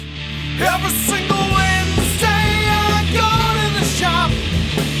Every single Wednesday I go to the shop,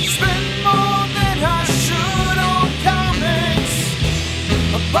 spend more than I should on comics.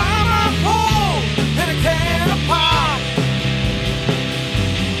 I buy my pole and a can of pop.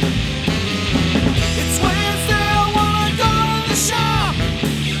 It's Wednesday, I wanna go to the shop,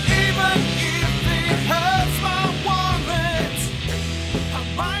 even if it hurts my wallet. I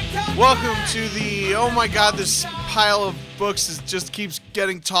might come Welcome back. to the, oh my god, this pile of books just keeps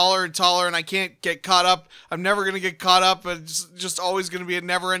getting taller and taller and I can't get caught up. I'm never going to get caught up. It's just always going to be a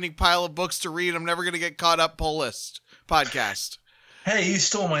never-ending pile of books to read. I'm never going to get caught up. Pull List podcast. Hey, you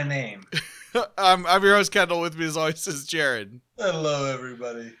stole my name. I'm your host, Kendall. With me as always is Jared. Hello,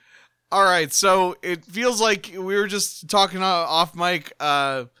 everybody. All right, so it feels like we were just talking off mic,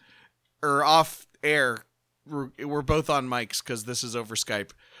 or off air. We're both on mics because this is over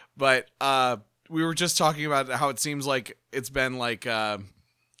Skype. But we were just talking about how it seems like it's been like a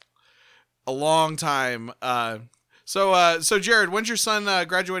long time. So Jared, when's your son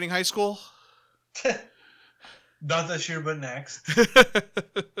graduating high school? Not this year, but next.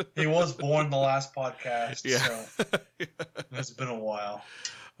 He was born the last podcast, Yeah. so it's been a while.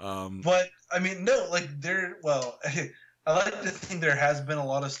 Um, But, I mean, no, like, I like to think there has been a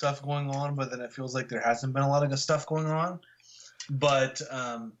lot of stuff going on, but then it feels like there hasn't been a lot of stuff going on. But,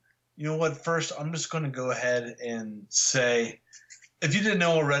 you know what? First, I'm just going to go ahead and say, if you didn't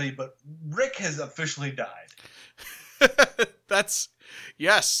know already, but Rick has officially died. that's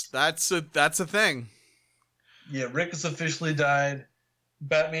a thing. Yeah, Rick has officially died.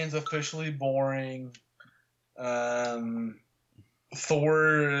 Batman's officially boring. Thor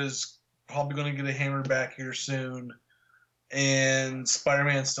is probably going to get a hammer back here soon. And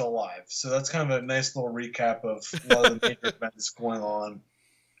Spider-Man's still alive. So that's kind of a nice little recap of a lot of the major events going on.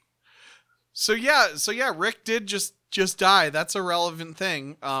 So yeah, Rick did just die. That's a relevant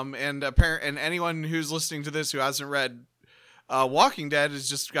thing. And anyone who's listening to this who hasn't read Walking Dead has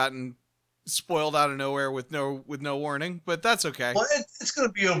just gotten spoiled out of nowhere with no warning. But that's okay. Well, it's going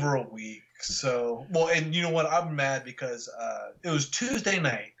to be over a week. So, well, and you know what? I'm mad because it was Tuesday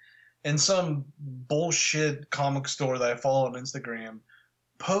night, and some bullshit comic store that I follow on Instagram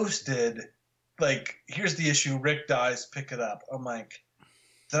posted, like, here's the issue, Rick dies, pick it up. I'm like,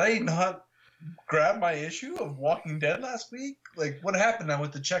 did I not grab my issue of Walking Dead last week? Like, what happened? I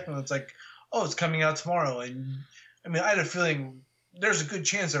went to check and it's like, oh, it's coming out tomorrow. And I mean, I had a feeling there's a good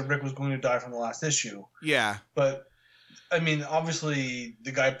chance that Rick was going to die from the last issue. Yeah. But I mean, obviously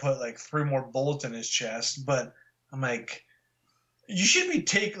the guy put like 3 more bullets in his chest, but I'm like, you should be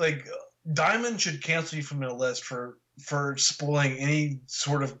Diamond should cancel you from their list for spoiling any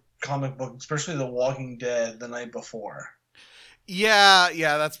sort of comic book, especially The Walking Dead, the night before. Yeah,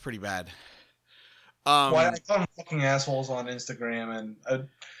 that's pretty bad. Well, I called them fucking assholes on Instagram, and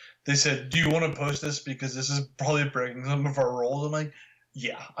they said, do you want to post this because this is probably breaking some of our rules? I'm like,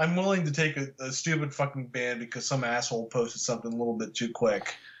 yeah, I'm willing to take a stupid fucking ban because some asshole posted something a little bit too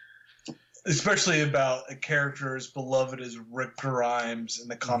quick. Especially about a character as beloved as Rick Grimes in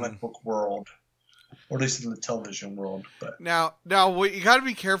the comic book world. Or at least in the television world. But Now, you got to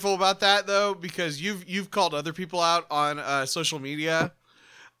be careful about that though, because you've called other people out on social media.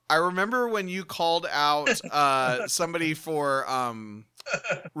 I remember when you called out somebody for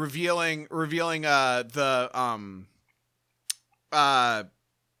revealing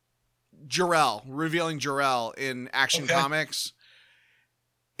Jor-El in Action Comics,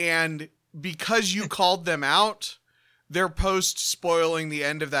 and because you called them out, their post spoiling the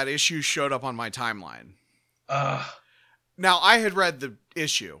end of that issue showed up on my timeline. Now, I had read the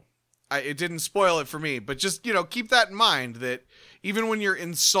issue. It didn't spoil it for me, but just, keep that in mind that even when you're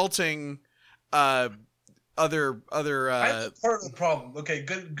insulting other that's part of the problem. Okay,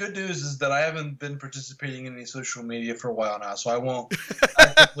 good news is that I haven't been participating in any social media for a while now, so I won't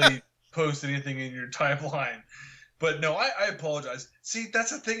actively post anything in your timeline. But no, I apologize. See,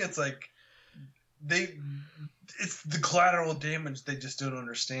 that's the thing. It's like it's the collateral damage they just don't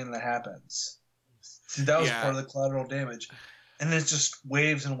understand that happens. See, that was part of the collateral damage. And it's just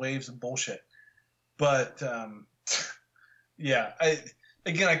waves and waves of bullshit. But, yeah, I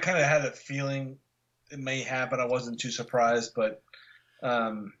kind of had a feeling it may happen. I wasn't too surprised, but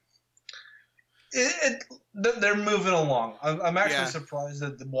they're moving along. I'm actually surprised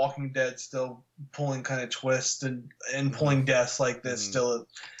that The Walking Dead still pulling kind of twists and pulling deaths like this still at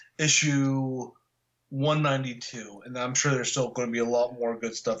issue 192, and I'm sure there's still going to be a lot more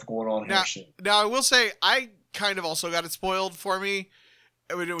good stuff going on here soon. Now, I will say, I kind of also got it spoiled for me.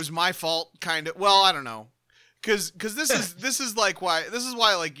 I mean, it was my fault, kind of. Well, I don't know, because this is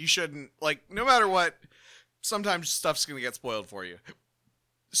why like you shouldn't, like, no matter what, sometimes stuff's gonna get spoiled for you.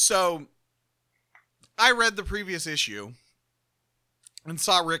 So I read the previous issue and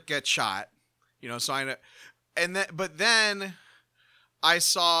saw Rick get shot. So I know, but then I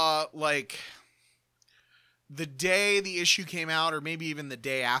saw like the day the issue came out, or maybe even the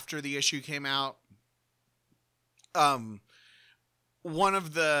day after the issue came out. One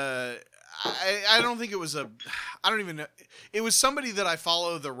of the I don't think it was I don't even know. It was somebody that I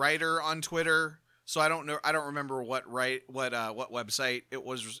follow, the writer on Twitter. So I don't know. I don't remember what website it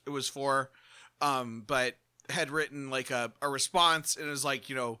was for. But had written like a response, and it was like,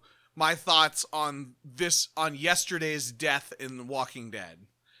 my thoughts on yesterday's death in The Walking Dead.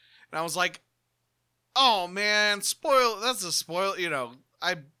 And I was like, oh man, that's a spoil.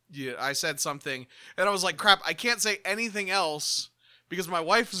 I said something, and I was like, crap, I can't say anything else because my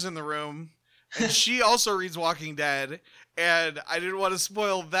wife was in the room and she also reads Walking Dead, and I didn't want to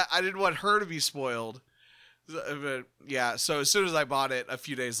spoil that. I didn't want her to be spoiled. But yeah, so as soon as I bought it a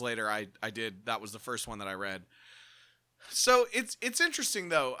few days later, I did. That was the first one that I read. So it's interesting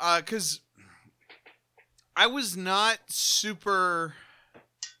though, because I was not super.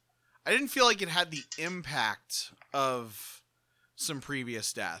 I didn't feel like it had the impact of some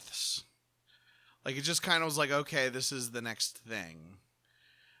previous deaths. Like it just kind of was like, okay, this is the next thing.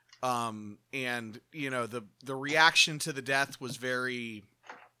 And the reaction to the death was very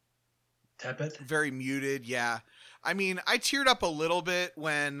tepid, very muted. Yeah. I mean, I teared up a little bit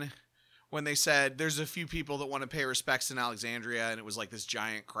when they said there's a few people that want to pay respects in Alexandria, and it was like this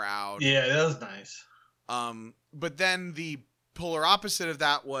giant crowd. Yeah, that was nice. But then the polar opposite of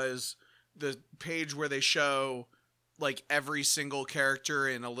that was the page where they show like every single character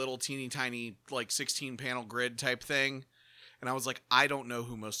in a little teeny tiny like 16 panel grid type thing. And I was like, I don't know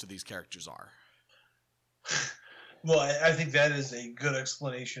who most of these characters are. Well, I think that is a good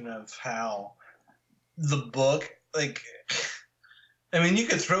explanation of how the book, like, I mean, you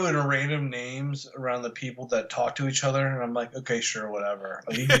could throw in random names around the people that talk to each other, and I'm like, okay, sure, whatever.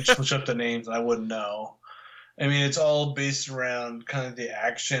 Like, you could switch up the names, and I wouldn't know. I mean, it's all based around kind of the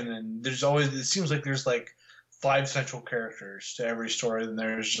action, and it seems like there's like 5 central characters to every story, and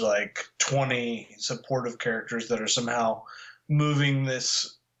there's like 20 supportive characters that are somehow moving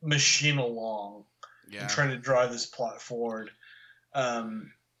this machine along and trying to drive this plot forward.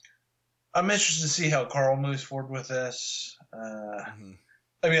 I'm interested to see how Carl moves forward with this. I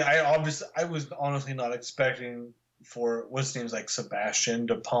mean, I was honestly not expecting for what's name's like Sebastian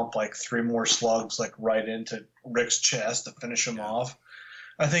to pump like 3 more slugs like right into Rick's chest to finish him off.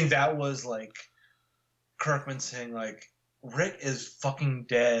 I think that was like Kirkman saying like, Rick is fucking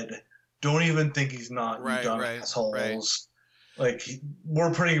dead. Don't even think he's not, you dumb assholes. Right. Like,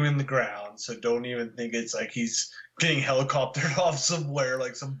 we're putting him in the ground, so don't even think it's like he's getting helicoptered off somewhere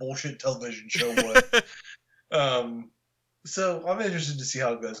like some bullshit television show would. So I'm interested to see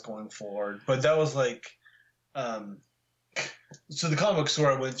how it goes going forward. But that was like, so the comic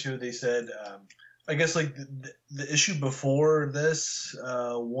store I went to, they said, I guess like the issue before this,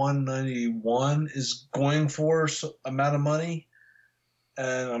 191 is going for amount of money.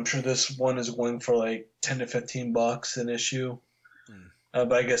 And I'm sure this one is going for like $10 to $15 an issue.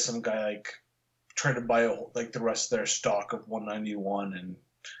 But I guess some guy like tried to buy like the rest of their stock of 191 and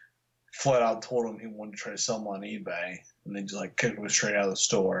flat out told him he wanted to try to sell them on eBay, and they just like kicked him straight out of the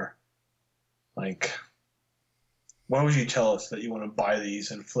store. Like, why would you tell us that you want to buy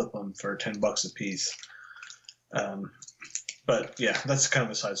these and flip them for $10 a piece? But yeah, that's kind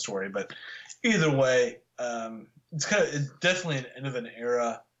of a side story. But either way, it's definitely an end of an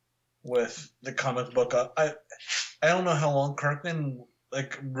era with the comic book. I don't know how long Kirkman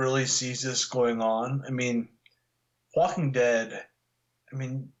like really sees this going on. I mean, Walking Dead, I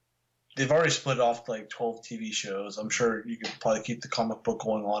mean, they've already split off like 12 TV shows. I'm sure you could probably keep the comic book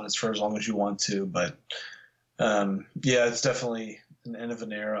going on for as long as you want to, but yeah, it's definitely an end of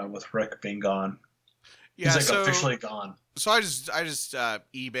an era with Rick being gone. Yeah, he's like officially gone. So I just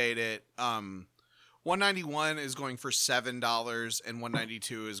eBayed it. 191 is going for $7 and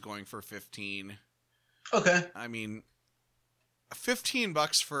 192 is going for $15. Okay. I mean,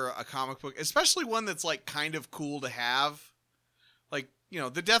 $15 for a comic book, especially one that's like kind of cool to have. Like,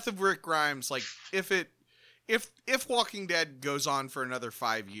 the death of Rick Grimes, like if Walking Dead goes on for another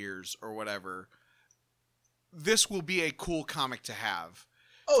 5 years or whatever, this will be a cool comic to have.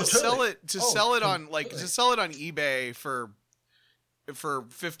 Oh, totally. Sell it on eBay for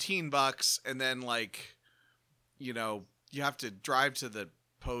 $15, and then like, you have to drive to the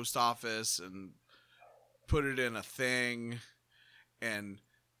post office and put it in a thing, and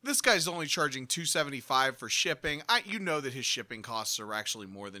this guy's only charging $275 for shipping. That his shipping costs are actually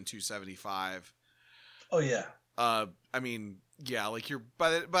more than $275. Oh yeah. I mean, yeah, like you're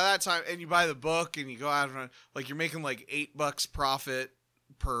by that time, and you buy the book and you go out and like you're making like $8 profit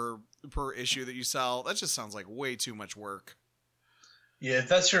per issue that you sell. That just sounds like way too much work. Yeah, if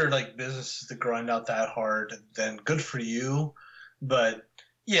that's your like business is to grind out that hard, then good for you. But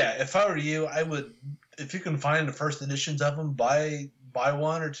yeah, if I were you, I would, if you can find the first editions of them, buy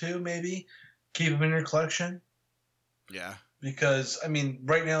one or two maybe, keep them in your collection. Yeah, Because I mean,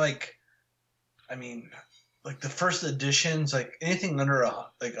 right now, I mean, like the first editions, like anything under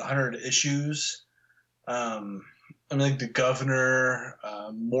like 100 issues, I mean, like the Governor,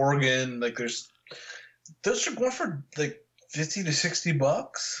 Morgan, like those are going for like 50 to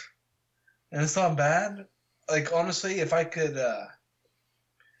 $60, and it's not bad. Like honestly, if I could,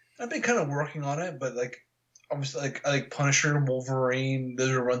 I've been kind of working on it, but like obviously, like I like Punisher, Wolverine. Those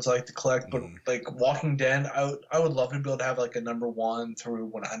are ones I like to collect. But like Walking Dead, I would love to be able to have like a number 1 through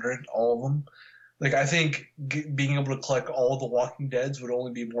 100, all of them. Like I think being able to collect all of the Walking Deads would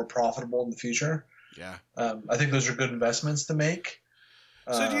only be more profitable in the future. yeah. I think those are good investments to make.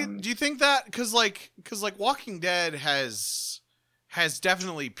 So do you think that because Walking Dead has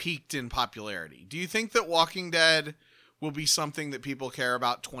definitely peaked in popularity? Do you think that Walking Dead will be something that people care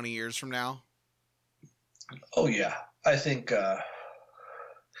about 20 years from now? Oh yeah, I think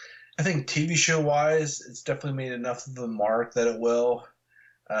TV show wise, it's definitely made enough of a mark that it will.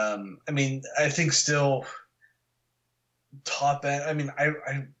 I mean, I think still top end. I mean,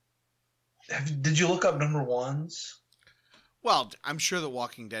 did you look up number ones? Well, I'm sure that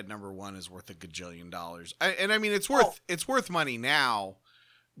Walking Dead number 1 is worth $1 gajillion. I mean, it's worth money now,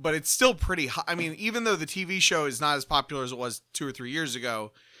 but it's still pretty hot. I mean, even though the TV show is not as popular as it was 2 or 3 years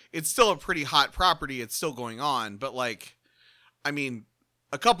ago, it's still a pretty hot property. It's still going on. But like, I mean,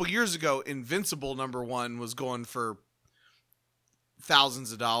 a couple years ago, Invincible number 1 was going for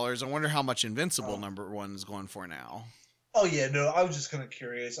thousands of dollars. I wonder how much Invincible number 1 is going for now. Oh yeah, no, I was just kind of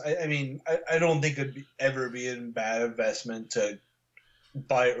curious. I mean, I don't think it'd ever be a bad investment to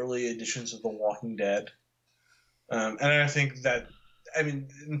buy early editions of The Walking Dead. And I think that, I mean,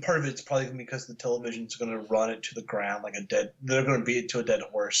 and part of it's probably because the television's going to run it to the ground like they're going to beat it to a dead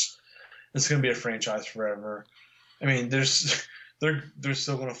horse. It's going to be a franchise forever. I mean, they're still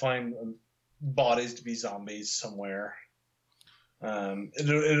going to find bodies to be zombies somewhere.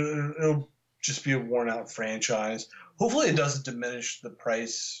 It'll just be a worn out franchise. Hopefully it doesn't diminish the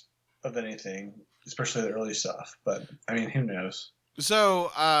price of anything, especially the early stuff. But I mean, who knows?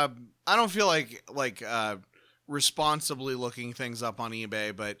 So I don't feel like responsibly looking things up on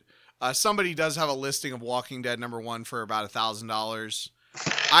eBay, but somebody does have a listing of Walking Dead number 1 for about $1,000.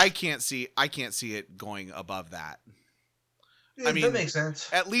 I can't see it going above that. Yeah, I mean, that makes sense.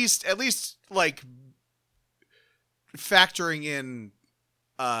 At least like factoring in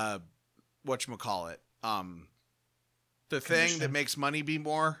whatchamacallit, the thing that makes money be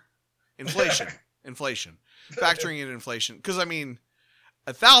more inflation. Factoring in inflation. Because I mean,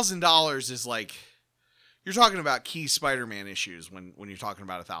 $1,000 is like, you're talking about key Spider-Man issues when you're talking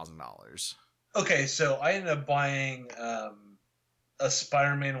about $1,000. Okay, so I ended up buying a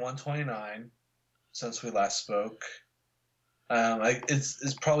Spider-Man 129 since we last spoke.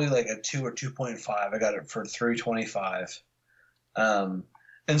 It's probably like a 2 or 2.5. I got it for $3.25.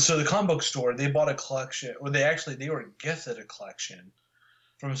 And so the comic book store, they bought a collection, or they were gifted a collection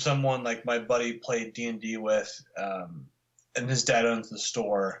from someone like my buddy played D&D with, and his dad owns the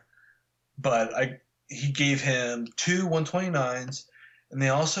store. But he gave him 2 129s, and they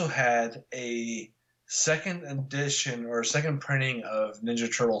also had a second edition or second printing of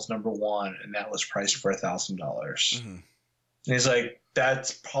Ninja Turtles number 1, and that was priced for $1,000. Mm-hmm. And he's like,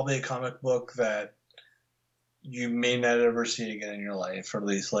 that's probably a comic book that you may not ever see again in your life, or at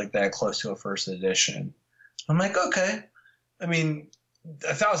least like that close to a first edition. I'm like, okay. I mean,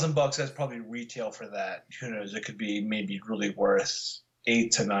 $1,000, that's probably retail for that. Who knows? It could be maybe really worth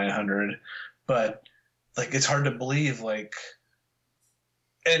 $800 to $900, but like, it's hard to believe. Like,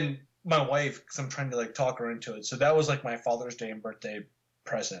 and my wife, because I'm trying to like talk her into it. So that was like my Father's Day and birthday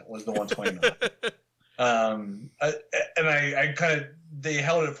present was the 129. I kind of, they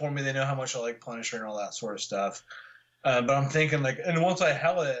held it for me. They know how much I like Punisher and all that sort of stuff. But I'm thinking like, and once I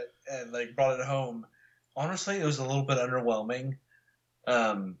held it and like brought it home, honestly, it was a little bit underwhelming.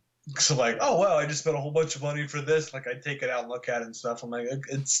 So like, oh well, I just spent a whole bunch of money for this. Like I take it out and look at it and stuff. I'm like,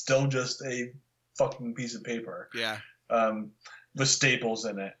 it's still just a fucking piece of paper. Yeah. With staples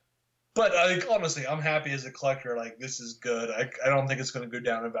in it. But like honestly, I'm happy as a collector. Like this is good. I don't think it's going to go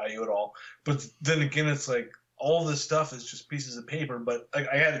down in value at all. But then again, it's like all this stuff is just pieces of paper. But like,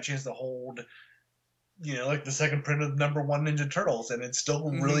 I had a chance to hold like the second print of #1 Ninja Turtles, and it's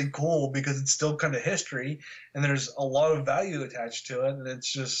still really cool because it's still kind of history, and there's a lot of value attached to it, and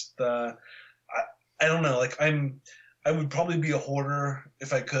it's just I don't know, like I would probably be a hoarder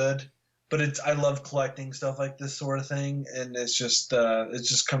if I could, but I love collecting stuff like this sort of thing, and it's just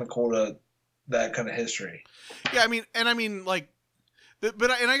kind of cool to that kind of history. Yeah, I mean, like, but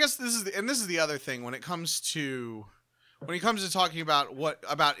I guess this is the other thing when it comes to talking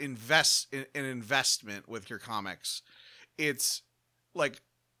about an investment with your comics. It's like,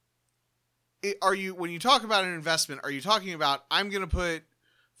 when you talk about an investment, are you talking about, I'm going to put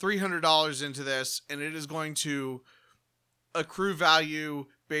 $300 into this and it is going to accrue value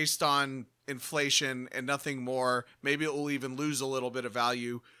based on inflation and nothing more. Maybe it will even lose a little bit of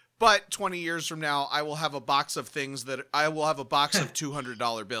value, but 20 years from now, I will have a box of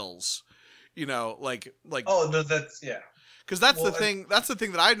 $200 bills, like, oh, no, that's, yeah. Cause that's the thing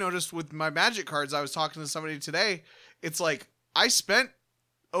that I noticed with my Magic cards. I was talking to somebody today. It's like, I spent,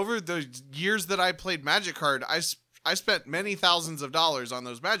 over the years that I played Magic card, I spent many thousands of dollars on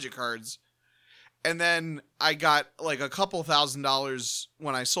those Magic cards. And then I got like a couple $1,000s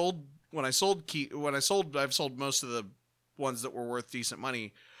when I've sold most of the ones that were worth decent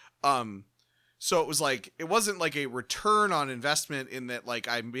money. So it was like, it wasn't like a return on investment in that, like,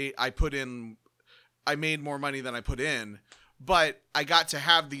 I made more money than I put in, but I got to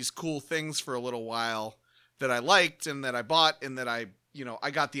have these cool things for a little while that I liked and that I bought, and that I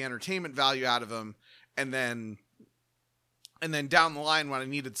got the entertainment value out of them. And then down the line, when I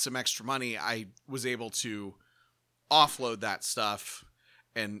needed some extra money, I was able to offload that stuff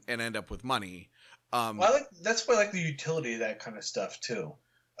and end up with money. That's why I like the utility of that kind of stuff too.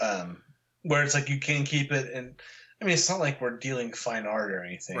 Where it's like you can keep it, and I mean, it's not like we're dealing fine art or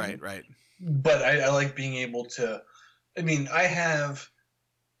anything. Right. But I like being able to, I mean, I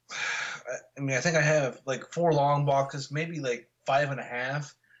think I have like 4 long boxes, maybe like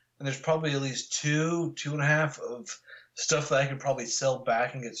 5.5, and there's probably at least 2.5 of stuff that I could probably sell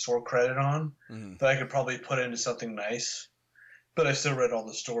back and get store credit on, that I could probably put into something nice. But I still read all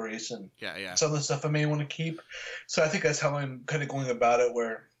the stories and some of the stuff I may want to keep. So I think that's how I'm kind of going about it,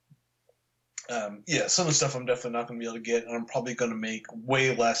 where some of the stuff I'm definitely not going to be able to get, and I'm probably going to make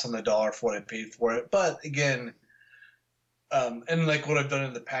way less on the dollar for what I paid for it. But again, and like what I've done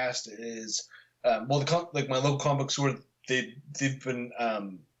in the past is, like my local comic book store, they've been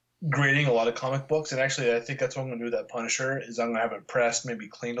grading a lot of comic books, and actually I think that's what I'm going to do with that Punisher, is I'm going to have it pressed, maybe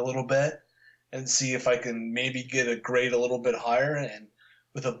cleaned a little bit, and see if I can maybe get a grade a little bit higher. And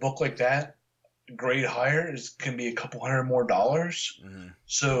with a book like that, grade higher can be a couple $100 more.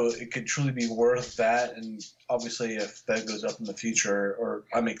 So it could truly be worth that. And obviously if that goes up in the future, or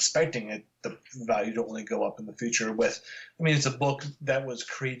I'm expecting it, the value to only go up in the future it's a book that was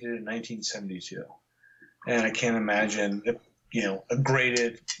created in 1972, and I can't imagine if, a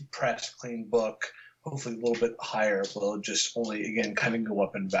graded, pressed, clean book, hopefully a little bit higher, will just only, again, kind of go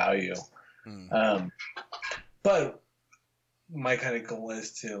up in value. But my kind of goal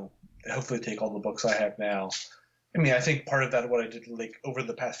is to hopefully take all the books I have now. I mean, I think part of that, what I did, like, over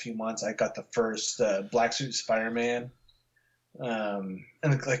the past few months, I got the first Black Suit Spider-Man, and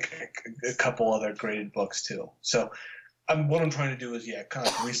like a couple other graded books too. So what I'm trying to do is, kind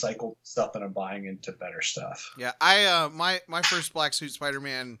of recycle stuff that I'm buying into better stuff. Yeah, I my first Black Suit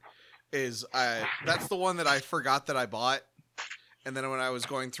Spider-Man is that's the one that I forgot that I bought, and then when I was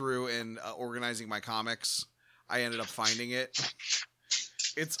going through and organizing my comics, I ended up finding it.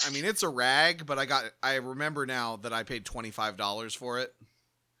 It's a rag, but I remember now that I paid $25 for it.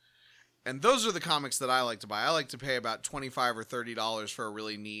 And those are the comics that I like to buy. I like to pay about $25 or $30 for a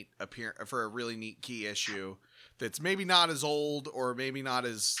really neat key issue that's maybe not as old or maybe not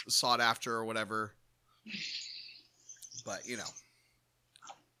as sought after or whatever. But,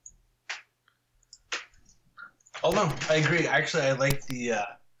 Oh no, I agree. Actually, I like the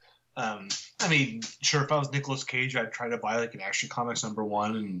sure, if I was Nicolas Cage, I'd try to buy like an Action Comics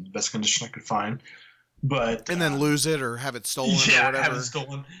 #1 in the best condition I could find. But then lose it or have it stolen or whatever. Have it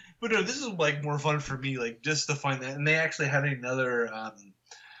stolen. But no, this is like more fun for me, like just to find that. And they actually had another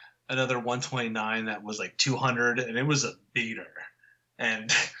 129 that was like 200, and it was a beater.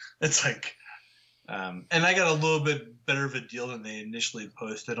 And it's like, and I got a little bit better of a deal than they initially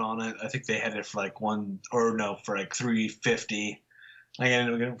posted on it. I think they had it for like for like $350. I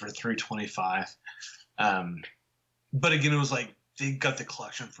ended up getting it for $325. But again, it was like they got the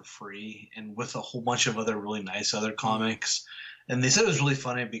collection for free, and with a whole bunch of other really nice other comics. And they said it was really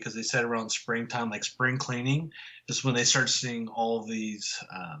funny because they said around springtime, like spring cleaning, is when they start seeing all of these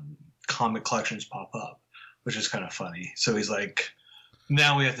comic collections pop up, which is kind of funny. So he's like,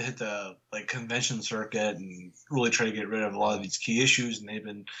 now we have to hit the convention circuit and really try to get rid of a lot of these key issues, and they've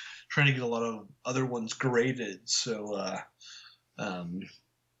been trying to get a lot of other ones graded. So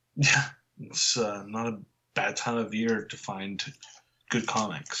yeah, it's not a bad time of year to find good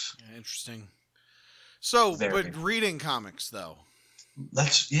comics. Yeah, interesting. So, Very. but reading comics though. What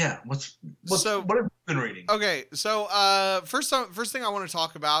have you been reading? Okay, so first thing I want to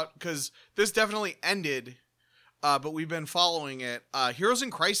talk about, because this definitely ended, but we've been following it. Heroes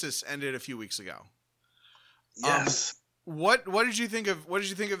in Crisis ended a few weeks ago. Yes. What did you think of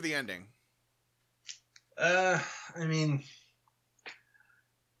the ending? I mean,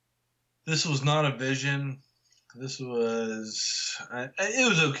 this was not a vision. This was it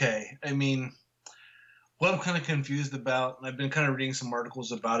was okay. I mean, what I'm kind of confused about, and I've been kind of reading some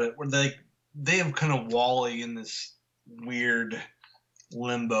articles about it, where they have kind of Wally in this weird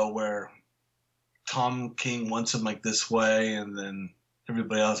limbo where Tom King wants him like this way, and then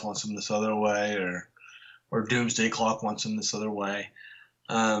everybody else wants him this other way, or Doomsday Clock wants him this other way.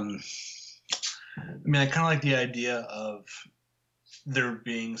 I mean, I kind of like the idea of there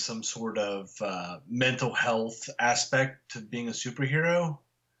being some sort of mental health aspect to being a superhero,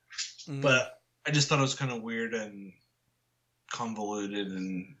 but I just thought it was kind of weird and convoluted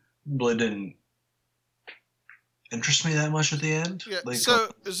and really didn't interest me that much at the end. Yeah,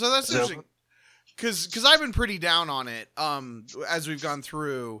 so that's interesting. Because I've been pretty down on it as we've gone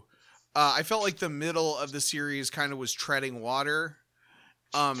through. I felt like the middle of the series kind of was treading water.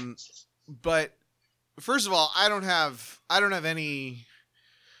 But first of all, I don't have any.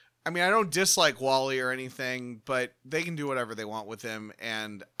 I mean, I don't dislike Wally or anything, but they can do whatever they want with him,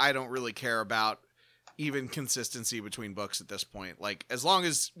 and I don't really care about even consistency between books at this point. Like, as long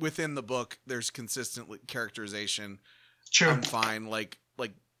as within the book there's consistent characterization, Sure. I'm fine. Like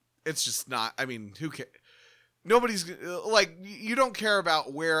it's just not. I mean, who cares? Nobody's like, you don't care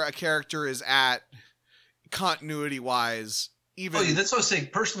about where a character is at continuity wise. Even yeah, that's what I was saying.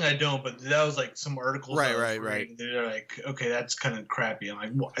 Personally, I don't, but that was like some articles. Right. They're like, okay, that's kind of crappy.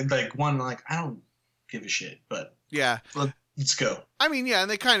 I'm like, I don't give a shit, but yeah, let's go. I mean, yeah,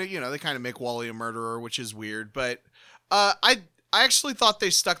 and they kind of make Wally a murderer, which is weird, but I actually thought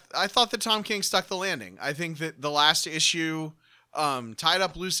I thought that Tom King stuck the landing. I think that the last issue tied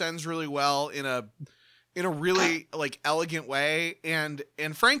up loose ends really well in a really like elegant way, and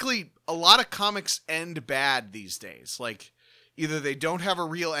frankly, a lot of comics end bad these days. Like, either they don't have a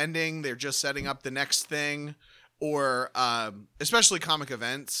real ending, they're just setting up the next thing, or especially comic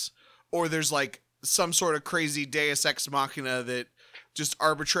events, or there's like some sort of crazy Deus Ex Machina that just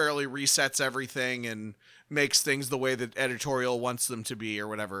arbitrarily resets everything and makes things the way that editorial wants them to be or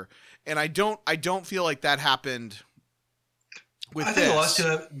whatever. And I don't feel like that happened with this. I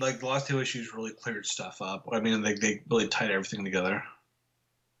think the last two issues really cleared stuff up. I mean, they really tied everything together.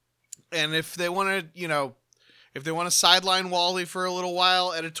 And if they want to sideline Wally for a little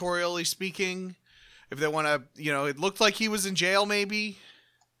while, editorially speaking, if they want to, it looked like he was in jail maybe.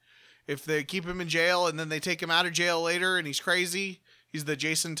 If they keep him in jail and then they take him out of jail later and he's crazy, he's the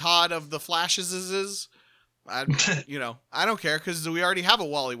Jason Todd of the Flashes. I don't care, because we already have a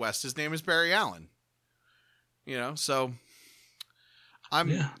Wally West. His name is Barry Allen. So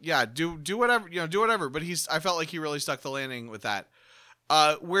do whatever, do whatever. But I felt like he really stuck the landing with that.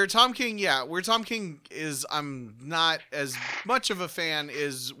 Where Tom King is, I'm not as much of a fan,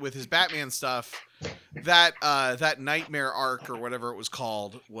 is with his Batman stuff. That Nightmare arc or whatever it was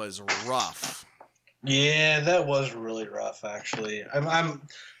called was rough. Yeah, that was really rough, actually.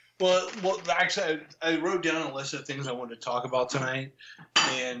 Actually, I wrote down a list of things I wanted to talk about tonight,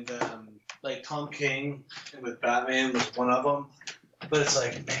 and like Tom King with Batman was one of them. But it's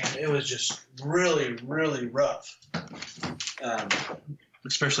like, man, it was just really, really rough.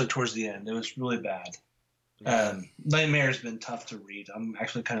 Especially towards the end, it was really bad. Nightmare's been tough to read. I'm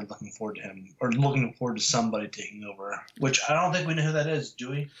actually kind of looking forward to somebody taking over, which I don't think we know who that is,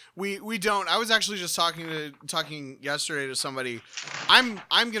 do we? We don't. I was actually just talking yesterday to somebody. I'm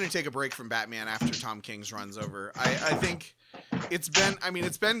gonna take a break from Batman after Tom King's run's over. I think it's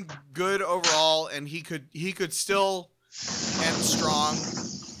been good overall, and he could still end strong.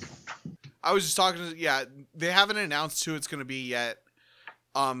 I was just talking to they haven't announced who it's gonna be yet.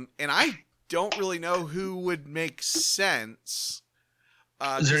 And I don't really know who would make sense.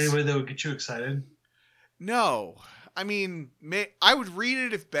 Is there anybody that would get you excited? No. I mean, I would read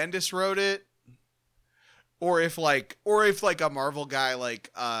it if Bendis wrote it, or if a Marvel guy like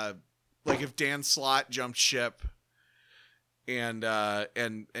if Dan Slott jumped ship and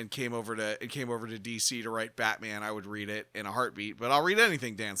came over to DC to write Batman, I would read it in a heartbeat. But I'll read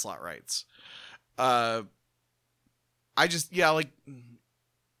anything Dan Slott writes.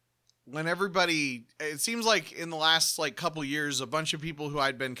 when everybody, it seems like in the last like couple years, a bunch of people who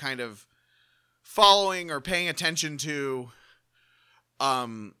I'd been kind of following or paying attention to,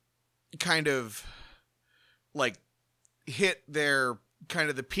 kind of like hit their kind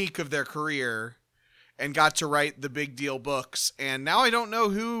of the peak of their career and got to write the big deal books. And now I don't know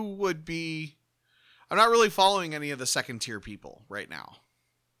who would be, I'm not really following any of the second tier people right now.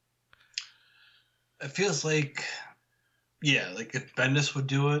 It feels like, yeah, like if Bendis would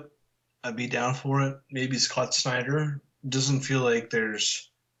do it, I'd be down for it. Maybe Scott Snyder. Doesn't feel like there's,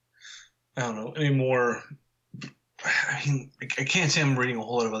 I don't know, any more. I mean, I can't say I'm reading a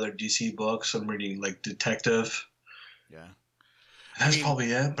whole lot of other DC books. I'm reading like Detective. Yeah. That's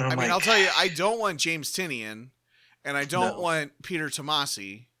probably it. But I'll tell you, I don't want James Tynion, and I don't want Peter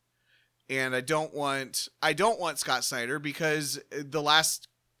Tomasi, and I don't want Scott Snyder, because the last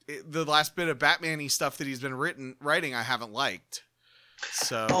bit of Batman-y stuff that he's been writing I haven't liked.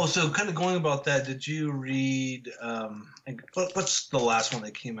 So so kind of going about that, did you read what's the last one they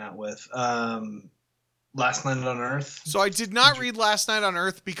came out with? Last Night on Earth? So I did not read Last Night on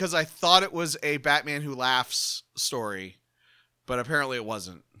Earth because I thought it was a Batman Who Laughs story, but apparently it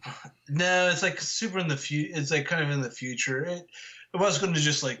wasn't. No, it's like super in the future. It's like kind of in the future. It was going to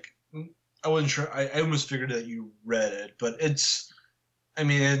just like, I wasn't sure. I almost figured that you read it, but it's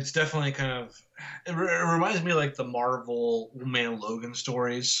definitely kind of, it reminds me of like the Marvel Man Logan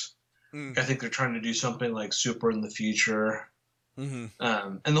stories. Mm. I think they're trying to do something like super in the future. Mm-hmm.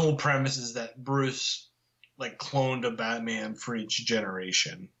 And the whole premise is that Bruce like cloned a Batman for each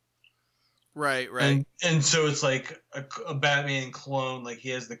generation. Right. And so it's like a Batman clone, like he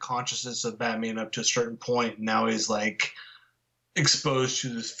has the consciousness of Batman up to a certain point, and now he's like exposed to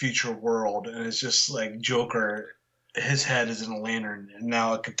this future world, and it's just like Joker, his head is in a lantern, and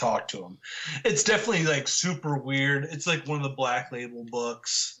now it can talk to him. It's definitely like super weird. It's like one of the Black Label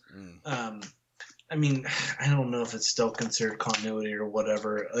books. I mean, I don't know if it's still considered continuity or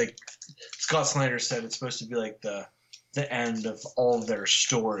whatever. Like Scott Snyder said, it's supposed to be like the end of all of their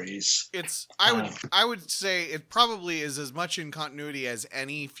stories. I would say it probably is as much in continuity as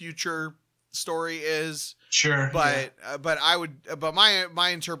any future story is. Sure. But my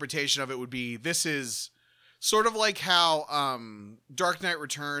interpretation of it would be, this is sort of like how Dark Knight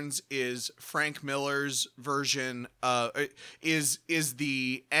Returns is Frank Miller's version, is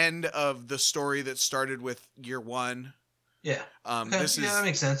the end of the story that started with Year One. Yeah. Okay. That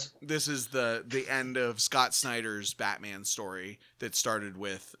makes sense. This is the end of Scott Snyder's Batman story that started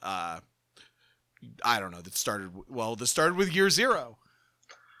with that started with Year Zero.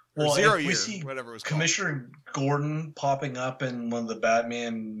 Well, Zero if we Year, see whatever it was called. Commissioner Gordon popping up in one of the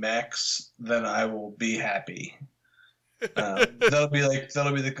Batman mechs, then I will be happy. That'll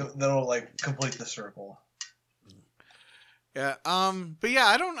complete the circle. Yeah. But yeah,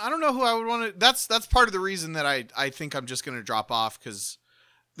 I don't know who I would want to. That's part of the reason that I think I'm just gonna drop off, because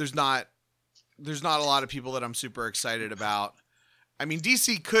there's not a lot of people that I'm super excited about. I mean,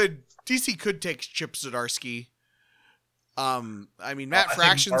 DC could take Chip Zdarsky. Matt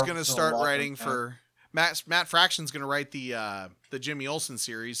Fraction's going to start writing for Matt Fraction's going to write the Jimmy Olsen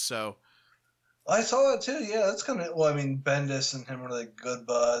series. So I saw that too. Yeah, that's kind of, well, I mean, Bendis and him are like good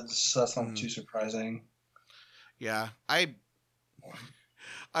buds. So that's not too surprising. Yeah. I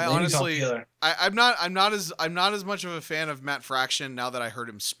honestly, I'm not as much of a fan of Matt Fraction now that I heard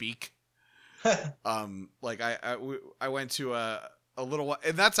him speak. I went to a little,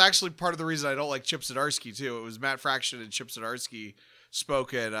 and that's actually part of the reason I don't like Chip Zdarsky too. It was Matt Fraction and Chip Zdarsky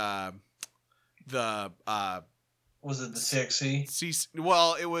spoke at was it the CXC?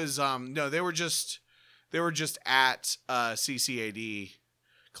 Well, it was no, they were just at CCAD,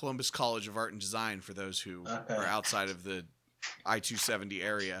 Columbus College of Art and Design, for those who are outside of the I-270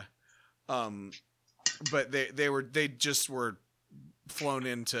 area. But they just were flown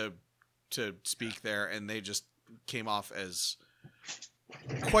in to speak there, and they just came off as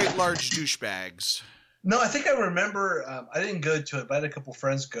quite large douchebags. No, I think I remember. I didn't go to it, but I had a couple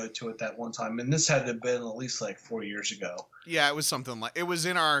friends go to it that one time, and this had to have been at least like 4 years ago. Yeah, it was something like it was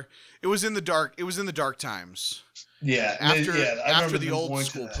in the dark times. Yeah, after the old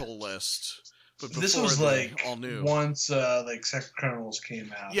school pull list. But before this was like all new. Once like Sex Criminals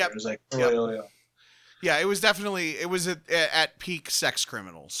came out. Yeah, it was like early. Yeah, it was at peak Sex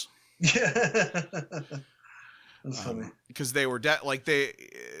Criminals. Yeah. That's funny. Because they were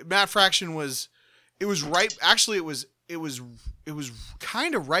Matt Fraction was, it was right. Actually, it was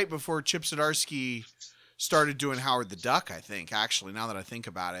kind of right before Chip Zdarsky started doing Howard the Duck. I think, actually, now that I think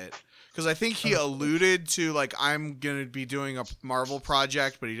about it, because I think he alluded to like, I'm gonna be doing a Marvel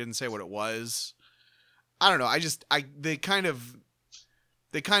project, but he didn't say what it was. I don't know.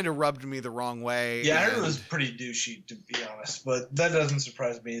 they kind of rubbed me the wrong way. Yeah, I heard it and- was pretty douchey, to be honest, but that doesn't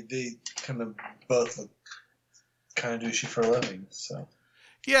surprise me. They kind of both look kind of douchey for a living, so.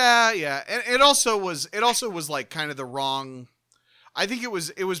 Yeah, and it also was like kind of the wrong. I think it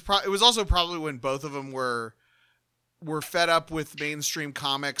was also probably when both of them were fed up with mainstream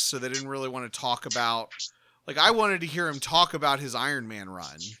comics, so they didn't really want to talk about. Like, I wanted to hear him talk about his Iron Man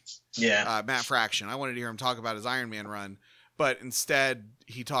run. Yeah. Matt Fraction. I wanted to hear him talk about his Iron Man run, but instead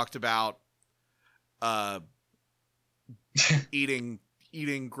he talked about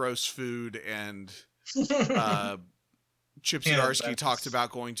eating gross food, and Chip Yeah, Zdarsky that's- talked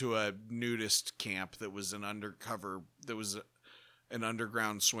about going to a nudist camp that was an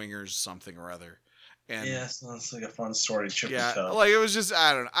underground swingers something or other. And Yeah, sounds like a fun story Chip would yeah, tell. like it was just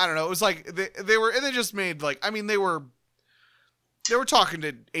I don't know. It was like they just made like, I mean, they were talking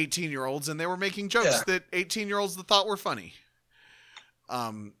to 18-year-olds and they were making jokes that 18-year-olds thought were funny.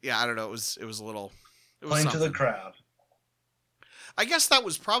 Yeah, I don't know. It was a little. It was Playing to the something. crowd. I guess that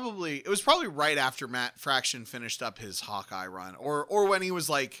was probably right after Matt Fraction finished up his Hawkeye run, or when he was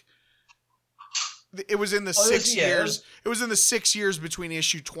like. It was in the 6 years. It was in the 6 years between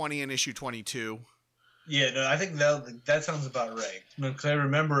issue 20 and issue 22. Yeah, no, I think that sounds about right. Because I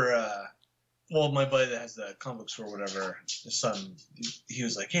remember, my buddy that has the comic book store or whatever, his son, he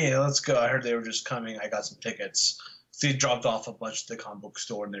was like, "Hey, let's go." I heard they were just coming. I got some tickets. So he dropped off a bunch at the comic book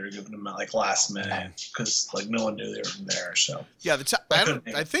store, and they were giving them out like last minute because like no one knew they were there. So Yeah, couldn't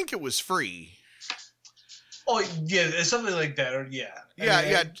make I it. think it was free. oh yeah, it's something like that. Or yeah,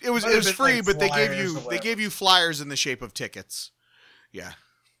 Yeah, it was might have been, free, like, but they flyers or gave whatever. you flyers in the shape of tickets. Yeah.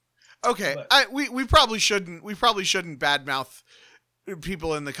 Okay, But- we probably shouldn't badmouth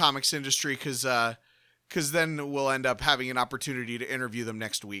people in the comics industry because then we'll end up having an opportunity to interview them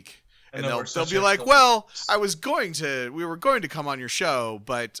next week, and I know they'll we're such be a- like, "Well, we were going to come on your show,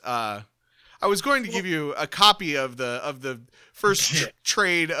 but I was going to give you a copy of the first Yeah.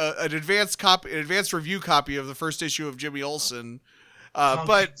 trade, an advanced review copy of the first issue of Jimmy Olsen." Tom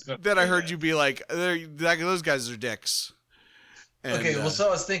But King's gonna then I do heard that. you be like, those guys are dicks. And, Okay, well, so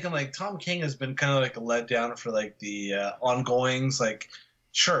I was thinking like Tom King has been kind of like a letdown for like the ongoings. Like,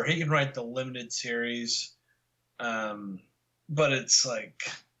 sure, he can write the limited series, but it's like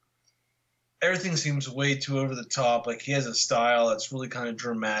everything seems way too over the top. Like he has a style that's really kind of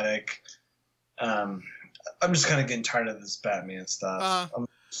dramatic. I'm just kind of getting tired of this Batman stuff. I'm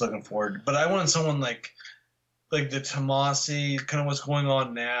just looking forward, but I wanted someone like the Tomasi, kind of what's going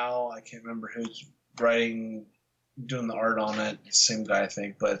on now. I can't remember who's doing the art on it. Same guy, I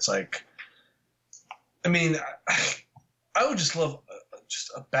think, but it's like, I mean, I would just love just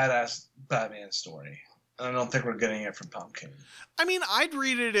a badass Batman story. And I don't think we're getting it from Tom King. I mean, I'd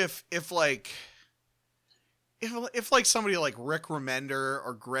read it if somebody like Rick Remender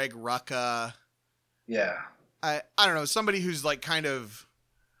or Greg Rucka, Yeah. I don't know, somebody who's like kind of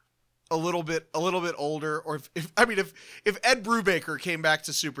a little bit older, or if Ed Brubaker came back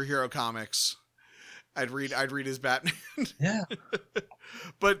to superhero comics, I'd read his Batman. Yeah.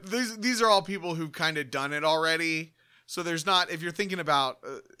 But these are all people who've kind of done it already. So there's not, if you're thinking about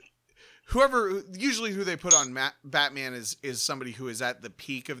usually who they put on Batman is somebody who is at the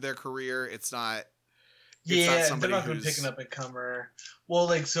peak of their career. It's not They're somebody not going to who's- picking up a comer. Well,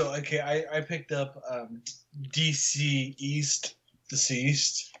 like, so, okay, I picked up DC East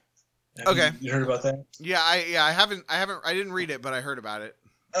Deceased. Okay. You heard about that? I didn't read it, but I heard about it.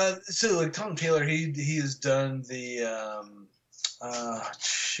 So like Tom Taylor, he has done the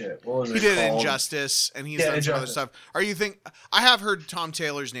what was it He did called? Injustice, and he's Yeah, done some other Injustice. stuff. I have heard Tom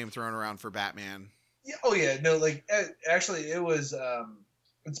Taylor's name thrown around for Batman. Yeah, oh yeah, no, like actually, it was.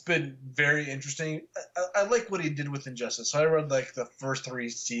 It's been very interesting. I like what he did with Injustice. So I read like the first 3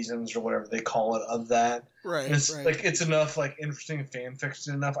 seasons or whatever they call it of that. Right. And it's like it's enough like interesting fan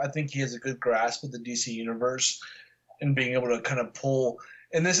fiction enough. I think he has a good grasp of the DC universe and being able to kind of pull.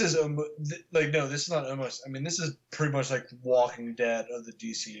 And this is this is not almost. I mean, this is pretty much like the Walking Dead of the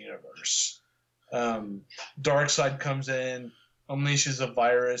DC universe. Darkseid comes in, unleashes a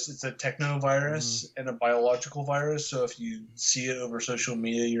virus. It's a techno virus and a biological virus. So if you see it over social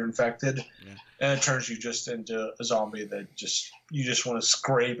media, you're infected, and it turns you just into a zombie that you just want to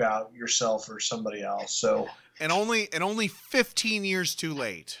scrape out yourself or somebody else. So and only 15 years too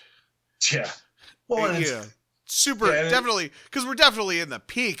late. yeah, well, and it's, definitely, because we're definitely in the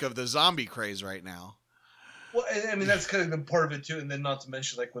peak of the zombie craze right now. well, I mean that's kind of the part of it too, and then not to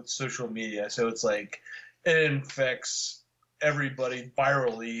mention like with social media. So it's like it infects everybody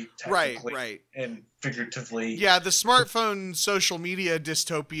virally, technically, Right. and figuratively. Yeah, the smartphone, social media,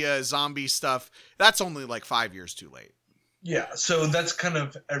 dystopia, zombie stuff, that's only like 5 years too late. Yeah, so that's kind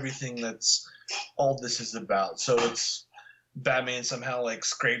of everything that's all this is about. So it's Batman somehow like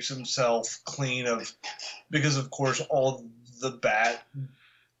scrapes himself clean of because of course all the Bat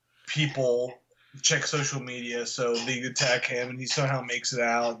people check social media, so they attack him, and he somehow makes it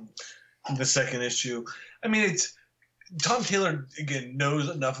out in the second issue. I mean, it's Tom Taylor again knows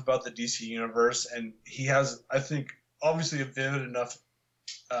enough about the DC universe, and he has, I think, obviously a vivid enough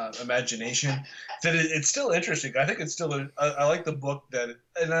imagination that it's still interesting. I think it's still. I like the book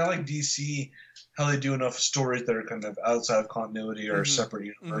and I like DC how they do enough stories that are kind of outside of continuity or separate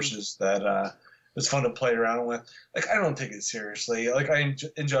universes that it's fun to play around with. Like I don't take it seriously. Like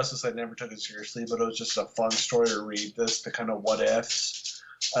Injustice, I never took it seriously, but it was just a fun story to read. This the kind of what ifs.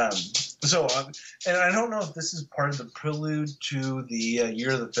 And I don't know if this is part of the prelude to the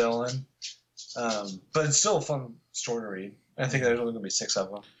Year of the Villain, but it's still a fun story to read. I think there's only going to be 6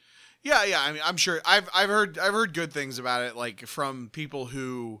 of them. Yeah. I mean, I'm sure I've heard good things about it, like from people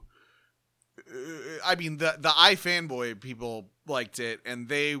who, I mean, the iFanboy people liked it,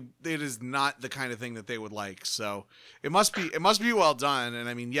 and it is not the kind of thing that they would like. So it must be well done. And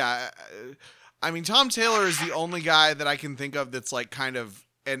I mean, yeah, I mean, Tom Taylor is the only guy that I can think of that's like kind of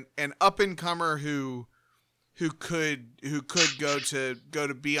an up and comer who could go to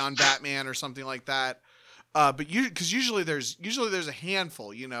be on Batman or something like that. But because usually there's a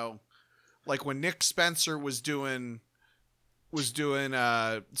handful, you know, like when Nick Spencer was doing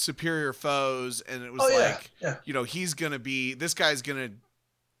Superior Foes, and it was you know, this guy's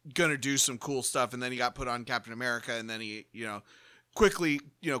gonna do some cool stuff, and then he got put on Captain America, and then he, you know, quickly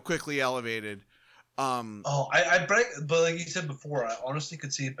elevated. But like you said before, I honestly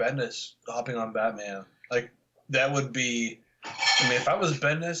could see Bendis hopping on Batman. Like that would be. I mean, if I was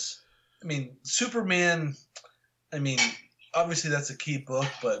Bendis, I mean, Superman. I mean, obviously that's a key book,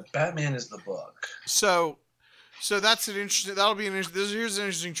 but Batman is the book. So that's an interesting. Here's an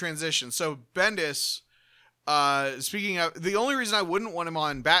interesting transition. So Bendis. Speaking of, the only reason I wouldn't want him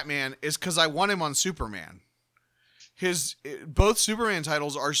on Batman is because I want him on Superman. Both Superman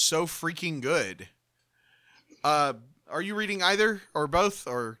titles are so freaking good. Are you reading either or both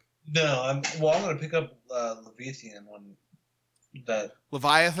or? No, I'm going to pick up Leviathan when that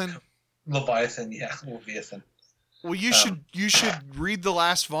Leviathan. Yeah, Leviathan. Well, you should read the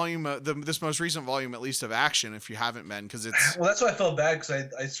last volume, this most recent volume, at least, of Action, if you haven't been, because it's. Well, that's why I felt bad,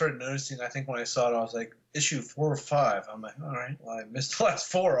 because I started noticing. I think when I saw it, I was like, issue 4 or 5. I'm like, all right, well, I missed the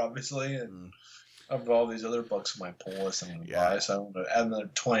last 4, obviously, and I've got all these other books in my pull list I'm going to buy, so I'm going to add another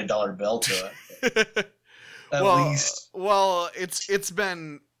 $20 bill to it. At least. Well,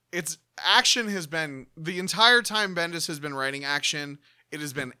 Action has been, the entire time Bendis has been writing Action, it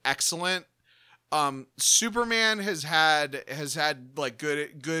has been excellent. Superman has had like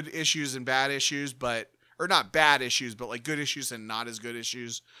good issues and bad issues, or not bad issues, but like good issues and not as good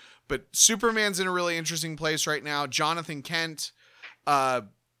issues. But Superman's in a really interesting place right now. Jonathan Kent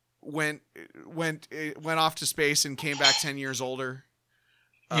went off to space and came back 10 years older.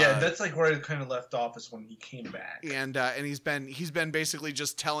 Yeah, that's like where I kind of left off, is when he came back. And he's been basically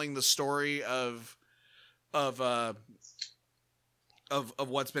just telling the story of what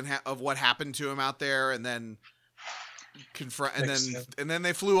happened to him out there, and then and then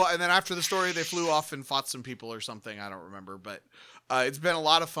they flew, and then after the story they flew off and fought some people or something. I don't remember, but it's been a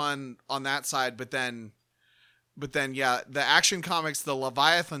lot of fun on that side. But then yeah, the Action Comics, the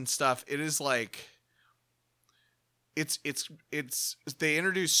Leviathan stuff, it is like it's they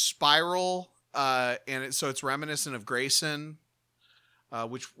introduced Spiral, and so it's reminiscent of Grayson,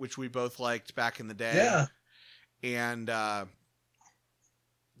 which we both liked back in the day. Yeah.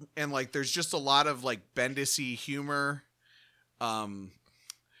 And like there's just a lot of like Bendis-y humor. When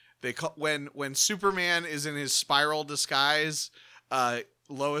Superman is in his Spiral disguise,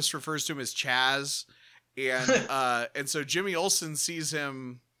 Lois refers to him as Chaz, and so Jimmy Olsen sees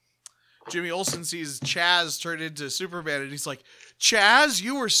Chaz turn into Superman, and he's like, "Chaz,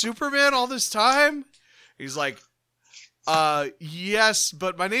 you were Superman all this time?" He's like, "Yes,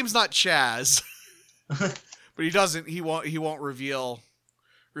 but my name's not Chaz." But he won't reveal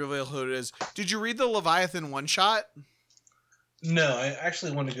who it is. Did you read the Leviathan one shot? No, I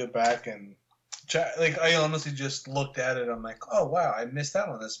actually want to go back and check. Like, I honestly just looked at it. I'm like, oh wow, I missed out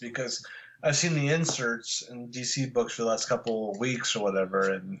on this, because I've seen the inserts in DC books for the last couple of weeks or whatever,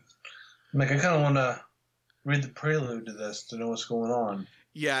 and I'm like, I kind of want to read the prelude to this to know what's going on.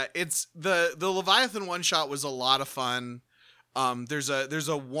 Yeah, it's the Leviathan one shot was a lot of fun. There's a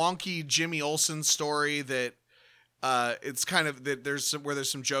wonky Jimmy Olsen story that it's kind of that there's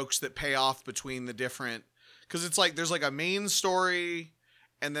some jokes that pay off between the different, because it's like there's like a main story,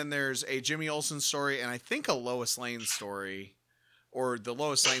 and then there's a Jimmy Olsen story, and I think a Lois Lane story, or the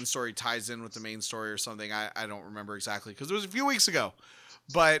Lois Lane story ties in with the main story or something. I don't remember exactly because it was a few weeks ago,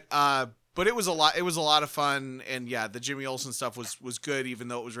 but it was a lot. It was a lot of fun, and yeah, the Jimmy Olsen stuff was good, even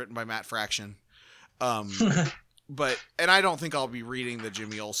though it was written by Matt Fraction. And I don't think I'll be reading the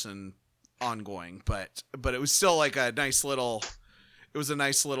Jimmy Olsen ongoing, but it was still like a nice little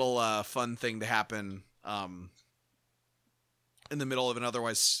fun thing to happen in the middle of an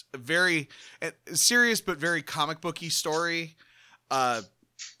otherwise very serious but very comic booky story.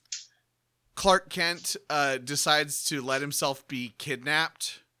 Clark Kent decides to let himself be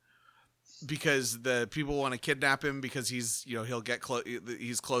kidnapped because the people want to kidnap him because he's he'll get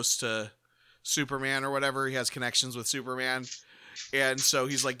he's close to Superman or whatever. He has connections with Superman. And so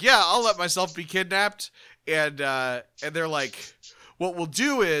he's like, yeah, I'll let myself be kidnapped. And they're like, what we'll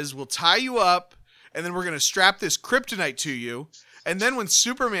do is we'll tie you up and then we're going to strap this kryptonite to you. And then when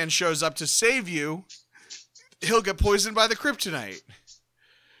Superman shows up to save you, he'll get poisoned by the kryptonite.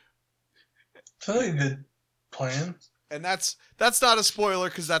 It's a really good plan. And that's not a spoiler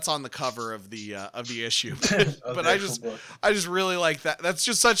because that's on the cover of the issue. But I just really like that. That's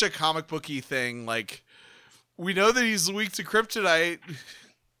just such a comic booky thing. Like, we know that he's weak to kryptonite,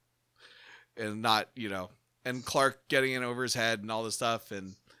 and not and Clark getting in over his head and all this stuff.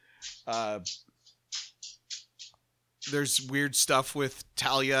 And there's weird stuff with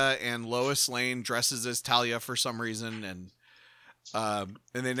Talia, and Lois Lane dresses as Talia for some reason, and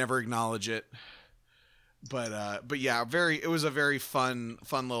they never acknowledge it. But yeah, it was a very fun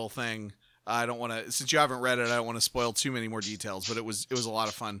little thing. I don't want to, since you haven't read it, I don't want to spoil too many more details, but it was a lot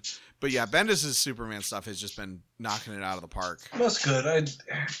of fun. But yeah, Bendis' Superman stuff has just been knocking it out of the park. That's good.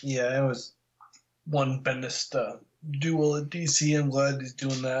 It was one Bendis duel at DC. I'm glad he's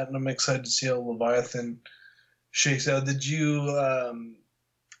doing that, and I'm excited to see how Leviathan shakes out. Did you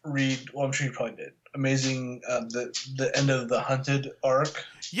read? Well, I'm sure you probably did. Amazing, the end of the Hunted arc.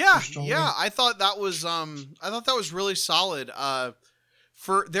 Yeah. I thought that was really solid.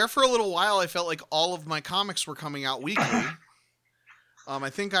 For a little while, I felt like all of my comics were coming out weekly. I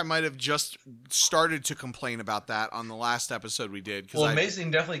think I might have just started to complain about that on the last episode we did. Well,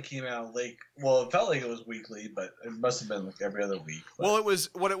 Amazing definitely came out late. Well, it felt like it was weekly, but it must have been like every other week. But. Well, it was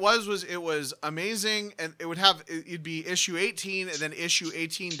Amazing, and it'd be issue 18 and then issue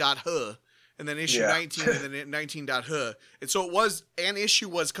 18.huh. And then issue 19 and then 19.huh. And so an issue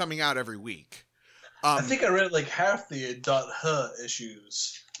was coming out every week. I think I read like half the .huh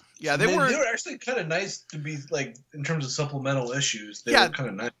issues. Yeah, they were actually kind of nice to be like in terms of supplemental issues. They were kind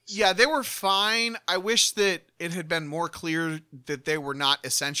of nice. Yeah, they were fine. I wish that it had been more clear that they were not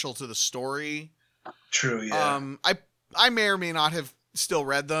essential to the story. True, yeah. I may or may not have still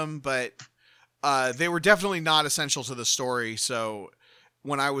read them, but they were definitely not essential to the story. So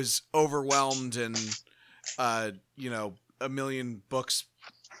when I was overwhelmed and a million books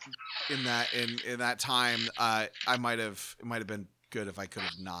in that time, it might have been good if I could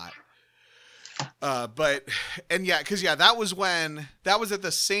have not. That was at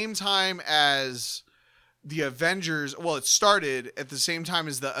the same time as the Avengers. Well, it started at the same time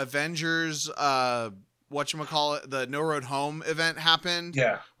as the Avengers, the No Road Home event happened.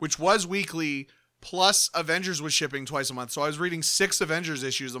 Yeah. Which was weekly, plus Avengers was shipping twice a month. So I was reading 6 Avengers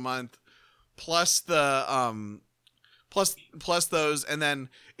issues a month, plus the plus those, and then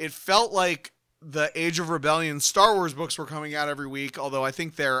it felt like the Age of Rebellion Star Wars books were coming out every week, although I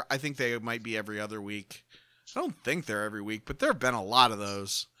think they might be every other week. I don't think they're every week, but there have been a lot of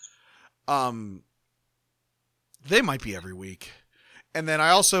those. They might be every week. And then I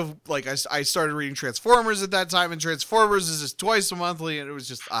also I started reading Transformers at that time, and Transformers is just twice a monthly, and it was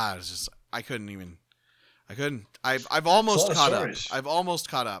just I couldn't. I've almost caught up. I've almost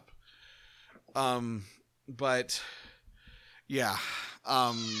caught up. But yeah.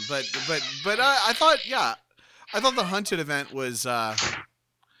 But I thought the Hunted event was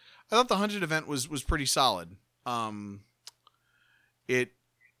pretty solid. It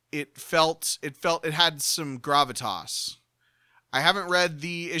had some gravitas. I haven't read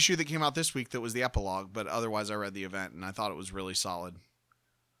the issue that came out this week that was the epilogue, but otherwise I read the event and I thought it was really solid.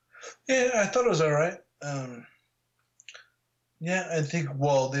 Yeah, I thought it was all right. Yeah, I think,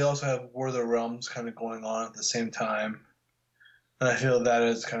 they also have War of the Realms kind of going on at the same time. And I feel that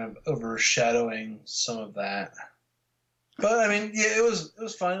is kind of overshadowing some of that. But, I mean, yeah, it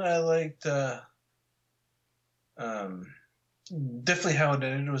was fun. I liked definitely how it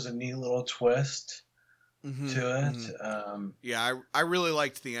ended. It was a neat little twist to it. Yeah, I really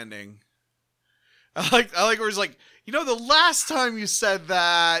liked the ending. I like where he's like, the last time you said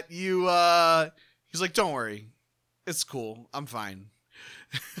that, he's like, don't worry. It's cool. I'm fine.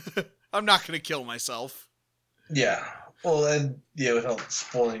 I'm not going to kill myself. Yeah. Well, and yeah, without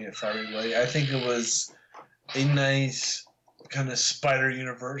spoiling it for everybody, I think it was a nice kind of Spider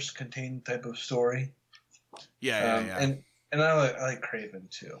Universe contained type of story. Yeah. And I like Craven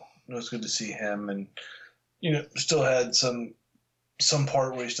too. It was good to see him, and still had some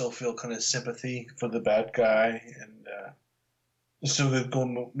part where you still feel kind of sympathy for the bad guy, and it's still good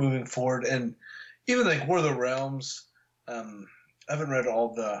moving forward. And even like War of the Realms, I haven't read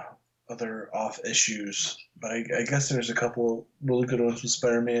all the other off issues, but I guess there's a couple really good ones with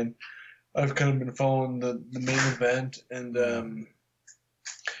Spider-Man. I've kind of been following the main event, and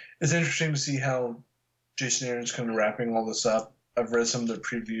it's interesting to see how Jason Aaron's kind of wrapping all this up. I've read some of the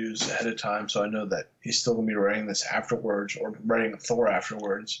previews ahead of time, so I know that he's still going to be writing this afterwards, or writing Thor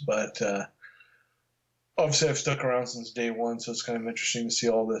afterwards. But obviously, I've stuck around since day one, so it's kind of interesting to see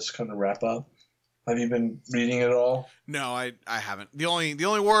all this kind of wrap up. Have you been reading it all? No, I haven't. The only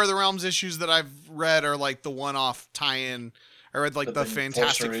War of the Realms issues that I've read are like the one-off tie-in. I read like the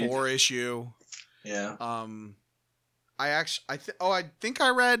Fantastic Four issue. Yeah. I think I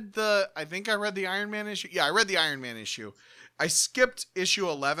read the Iron Man issue. Yeah, I read the Iron Man issue. I skipped issue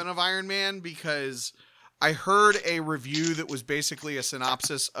 11 of Iron Man because I heard a review that was basically a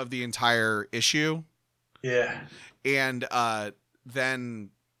synopsis of the entire issue. Yeah. And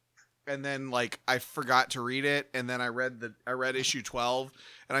then like I forgot to read it, and then I read issue 12,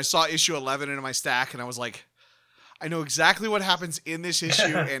 and I saw issue 11 in my stack, and I was like, I know exactly what happens in this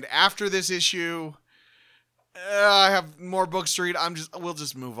issue, and after this issue, I have more books to read. We'll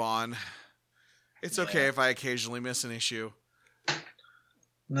just move on. It's okay if I occasionally miss an issue.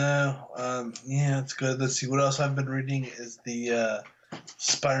 No, yeah, it's good. Let's see, what else I've been reading is the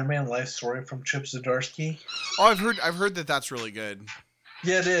Spider-Man life story from Chip Zdarsky. Oh, I've heard that that's really good.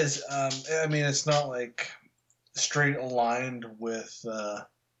 Yeah, it is. I mean, it's not like straight aligned with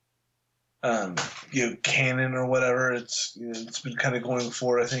canon or whatever. It's been kind of going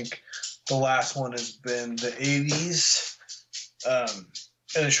forward. I think the last one has been the 80s,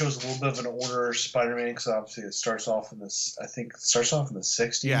 and it shows a little bit of an older Spider-Man because obviously it starts off in this. I think it starts off in the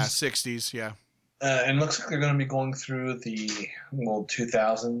 60s. Yeah, 60s. Yeah. And it looks like they're going to be going through the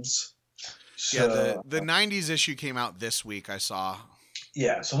 2000s. So, yeah, the 90s issue came out this week, I saw.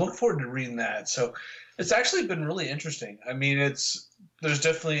 Yeah, so look forward to reading that. So it's actually been really interesting. I mean, there's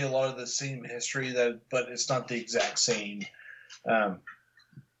definitely a lot of the same history but it's not the exact same. But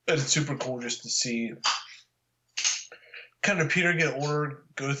it's super cool just to see kind of Peter get older,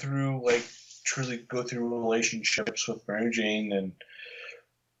 truly go through relationships with Mary Jane, and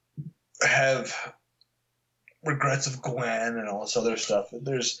have regrets of Gwen and all this other stuff.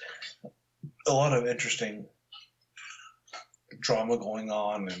 There's a lot of interesting drama going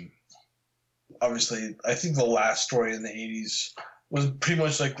on, and obviously I think the last story in the 80s was pretty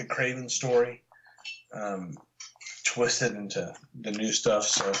much like the Craven story, twisted into the new stuff.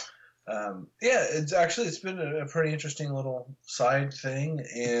 So it's been a pretty interesting little side thing.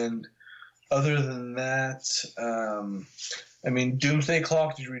 And other than that, I mean, Doomsday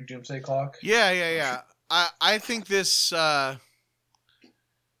Clock, did you read Doomsday Clock? Yeah. I think this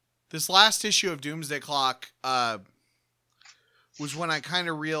last issue of Doomsday Clock was when I kind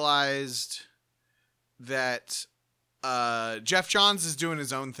of realized that Jeff Johns is doing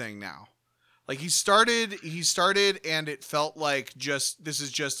his own thing now. Like he started and it felt like this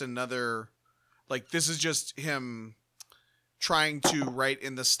is just him trying to write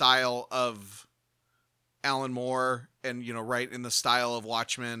in the style of Alan Moore and, write in the style of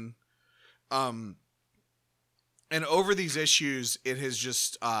Watchmen. And over these issues, it has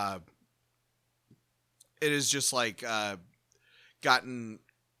just gotten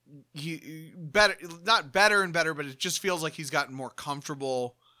not better and better, but it just feels like he's gotten more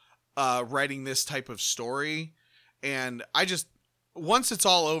comfortable writing this type of story. And once it's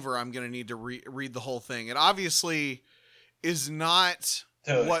all over, I'm going to need to read the whole thing. It obviously is not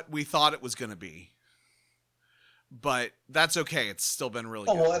what we thought it was going to be, but that's okay. It's still been really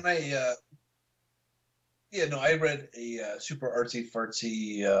good. Well, and I read a super artsy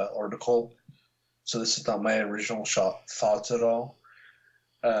fartsy article, so this is not my original thoughts at all.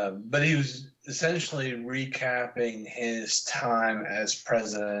 But he was essentially recapping his time as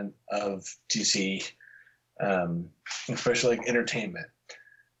president of DC, especially like entertainment,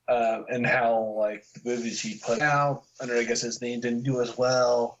 and how like the movies he put out under, I guess, his name didn't do as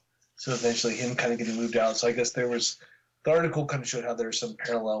well. So eventually him kind of getting moved out. So I guess the article kind of showed how there's some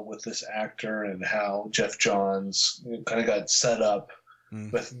parallel with this actor and how Jeff Johns kind of got set up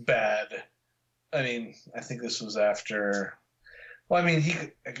with bad. I mean, I think this was after. Well, I mean,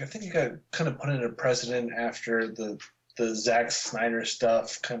 I think he got kind of put into president after the the Zack Snyder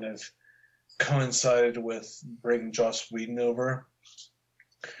stuff kind of coincided with bringing Joss Whedon over,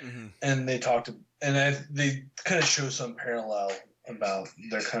 Mm-hmm. and they talked, they kind of show some parallel about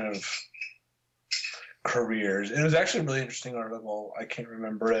their kind of careers. It was actually a really interesting article. I can't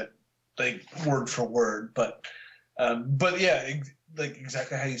remember it like word for word, but yeah, like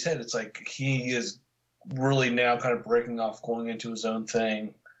exactly how you said. It's like he is really now kind of breaking off, going into his own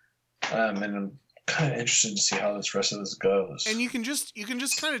thing, and I'm kind of interested to see how this rest of this goes. And you can just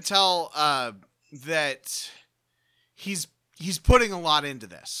kind of tell that he's putting a lot into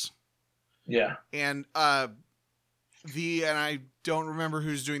this. Yeah. And and I don't remember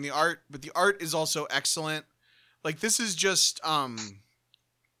who's doing the art, but the art is also excellent. Like, this is just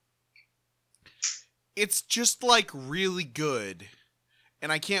it's just like really good,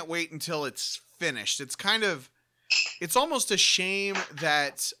 and I can't wait until it's finished. It's almost a shame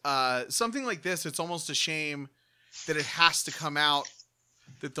that something like this, it's almost a shame that it has to come out,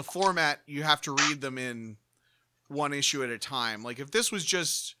 that the format, you have to read them in one issue at a time. Like, if this was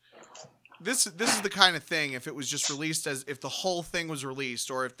just this is the kind of thing, if it was just released as if the whole thing was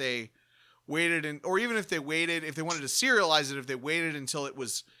released, or if they waited, or even if they waited, if they wanted to serialize it, if they waited until it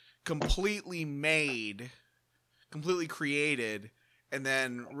was completely made, completely created, and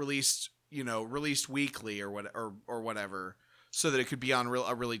then released weekly or whatever, so that it could be on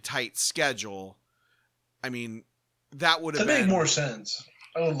a really tight schedule. I mean, that would have make more sense.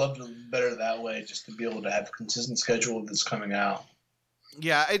 I would love to better that way, just to be able to have a consistent schedule that's coming out.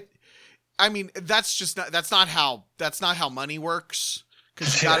 Yeah, I mean, that's not how money works,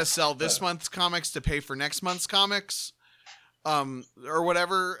 because you got to sell this month's comics to pay for next month's comics, or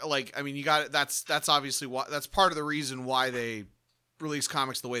whatever. Like, I mean, you got it. That's obviously that's part of the reason why they release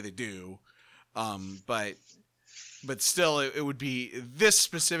comics the way they do. But still, it would be this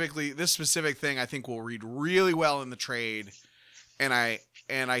specific thing, I think, will read really well in the trade, and I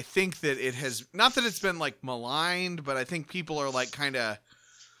think that it has, not that it's been like maligned, but I think people are like, kind of,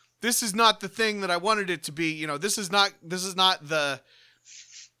 this is not the thing that I wanted it to be. This is not the.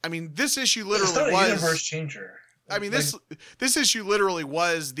 I mean, this issue literally was a universe changer. I mean, this issue literally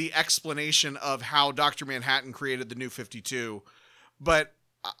was the explanation of how Dr. Manhattan created the New 52, but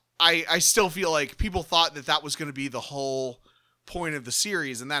I still feel like people thought that was going to be the whole point of the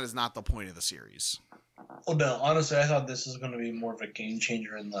series, and that is not the point of the series. Well, no, honestly, I thought this is going to be more of a game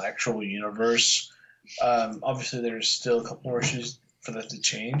changer in the actual universe. Obviously, there's still a couple more issues for that to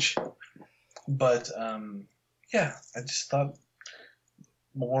change, but yeah, I just thought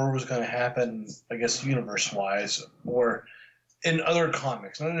more was going to happen, I guess, universe-wise, or in other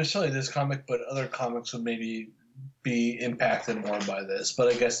comics. Not necessarily this comic, but other comics would maybe be impacted more by this. But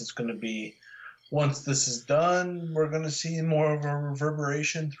I guess it's going to be, once this is done, we're going to see more of a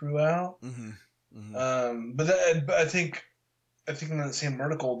reverberation throughout. Mm-hmm. Mm-hmm. But I think in that same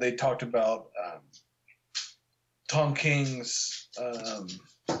article they talked about Tom King's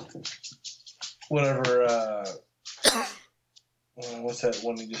what's that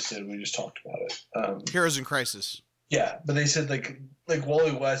one he just did? We just talked about it. Heroes in Crisis. Yeah, but they said like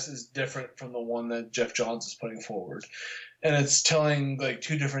Wally West is different from the one that Jeff Johns is putting forward, and it's telling like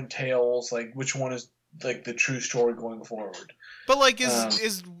two different tales. Like, which one is like the true story going forward? But like,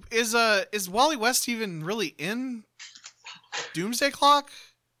 is Wally West even really in Doomsday Clock?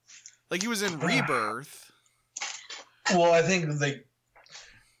 Like, he was in Rebirth. Well, I think like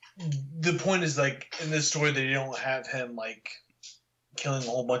the point is, like, in this story they don't have him like killing a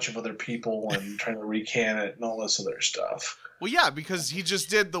whole bunch of other people and trying to recant it and all this other stuff. Well, yeah, because he just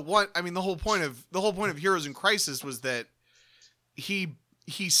did the one. I mean, the whole point of Heroes in Crisis was that he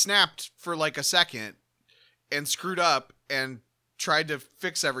snapped for like a second and screwed up and tried to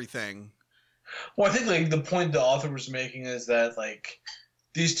fix everything. Well, I think like the point the author was making is that like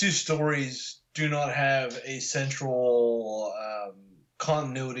these two stories do not have a central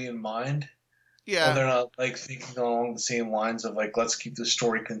continuity in mind. Yeah, or they're not like thinking along the same lines of like, let's keep the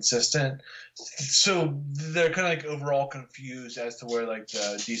story consistent. So they're kind of like overall confused as to where like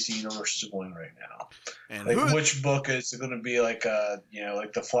the DC universe is going right now. And like, which book is going to be like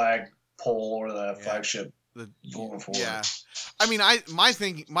like the flag pole or the flagship going forward? Yeah, I mean, my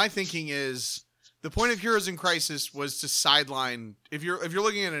thinking is the point of Heroes in Crisis was to sideline. If you're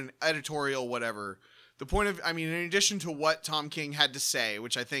looking at an editorial, whatever, the point of, I mean, in addition to what Tom King had to say,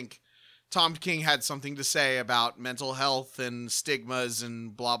 which I think Tom King had something to say about mental health and stigmas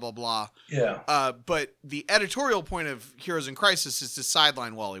and blah, blah, blah. Yeah. But the editorial point of Heroes in Crisis is to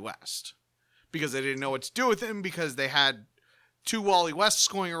sideline Wally West because they didn't know what to do with him, because they had two Wally Wests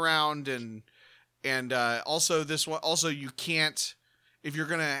going around, and also you can't, if you're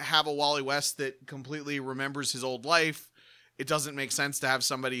going to have a Wally West that completely remembers his old life, it doesn't make sense to have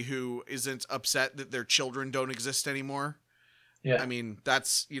somebody who isn't upset that their children don't exist anymore. Yeah. I mean,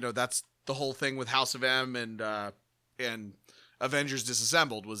 that's the whole thing with House of M and Avengers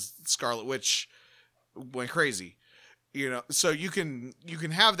Disassembled was Scarlet Witch went crazy. So you can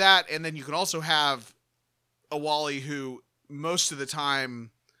have that, and then you can also have a Wally who most of the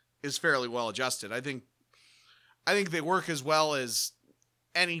time is fairly well adjusted. I think they work as well as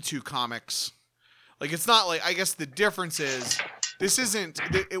any two comics. Like, it's not like, I guess the difference is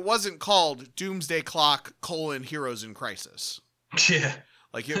it wasn't called Doomsday Clock: Heroes in Crisis. Yeah.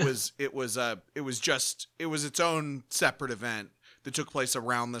 Like, it was its own separate event that took place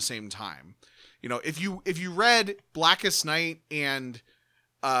around the same time. If you read Blackest Night and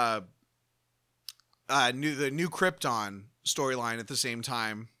the New Krypton storyline at the same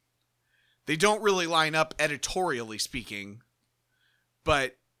time, they don't really line up editorially speaking,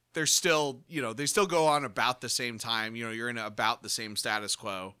 but they're still, they still go on about the same time. You're in about the same status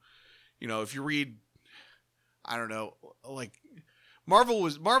quo. If you read, I don't know, like Marvel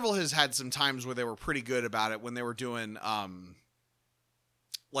has had some times where they were pretty good about it when they were doing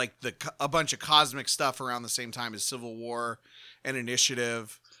like a bunch of cosmic stuff around the same time as Civil War and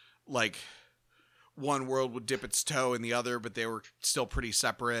Initiative. Like, one world would dip its toe in the other, but they were still pretty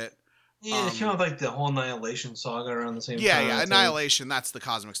separate. Yeah, it came out like the whole Annihilation saga around the same time. Yeah, Annihilation, that's the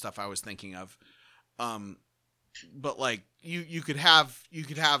cosmic stuff I was thinking of. But like you could have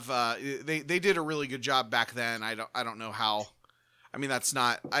they did a really good job back then. I don't know how. I mean, that's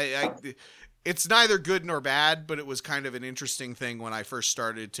not it's neither good nor bad, but it was kind of an interesting thing when I first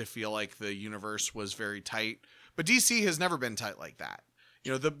started to feel like the universe was very tight. But DC has never been tight like that.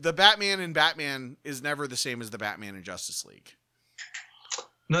 The Batman in Batman is never the same as the Batman in Justice League.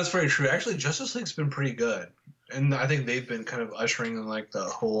 No, that's very true. Actually, Justice League's been pretty good. And I think they've been kind of ushering in like the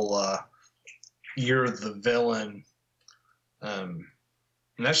whole year of the villain. And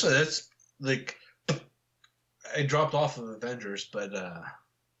actually, that's like, I dropped off of Avengers, but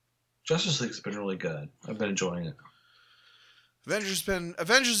Justice League's been really good. I've been enjoying it. Avengers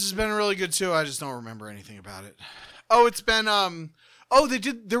has been really good too. I just don't remember anything about it. Oh, it's been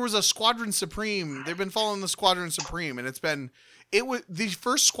there was a Squadron Supreme. They've been following the Squadron Supreme, and the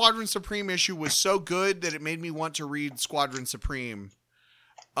first Squadron Supreme issue was so good that it made me want to read Squadron Supreme.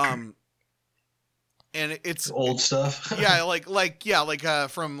 And it's old stuff. From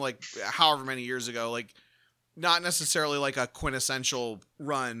like however many years ago, like not necessarily like a quintessential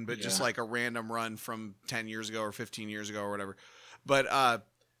run, but just like a random run from 10 years ago or 15 years ago or whatever. But I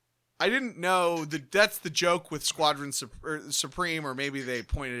didn't know that's the joke with Squadron Supreme, or maybe they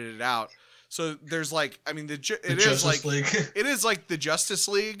pointed it out. So there's like, I mean, it is like the Justice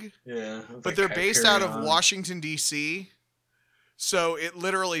League. Yeah. But they're based out of Washington, D.C. So it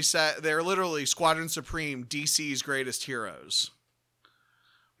literally they're literally Squadron Supreme, DC's greatest heroes.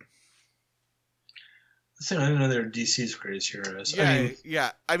 I didn't know they were DC's greatest heroes.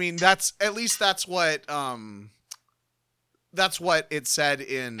 Yeah. I mean, that's what it said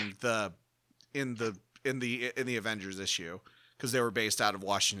in the Avengers issue, because they were based out of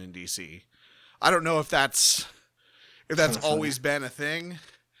Washington, D.C. I don't know if that's always been a thing,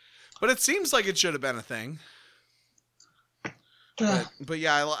 but it seems like it should have been a thing. But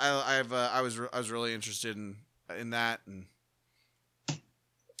yeah, I was really interested in that, and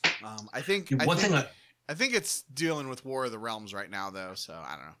I think it's dealing with War of the Realms right now, though. So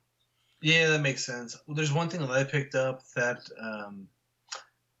I don't know. Yeah, that makes sense. Well, there's one thing that I picked up that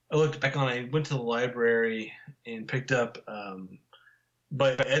I looked back on. I went to the library and picked up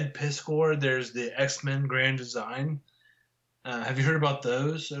by Ed Piskor. There's the X-Men Grand Design. Have you heard about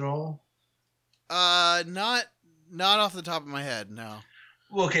those at all? Not off the top of my head, no.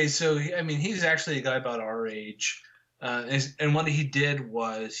 Well, okay, so he's actually a guy about our age, and what he did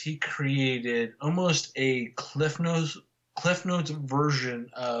was he created almost a Cliff Notes version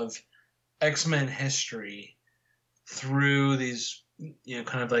of X-Men history through these,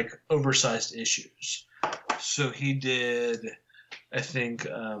 kind of like oversized issues. So he did, I think,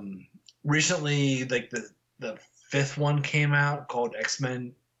 recently, like the fifth one came out called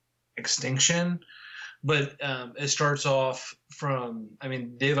X-Men Extinction. But it starts off from,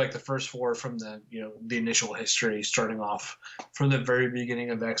 they have like the first four from the, the initial history, starting off from the very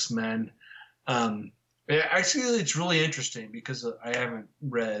beginning of X-Men. Actually, it's really interesting because I haven't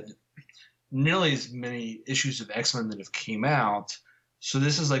read nearly as many issues of X-Men that have came out. So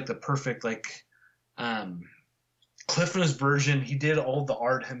this is like the perfect, like, Cliff Notes version. He did all the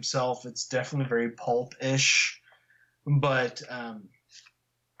art himself. It's definitely very pulp-ish, but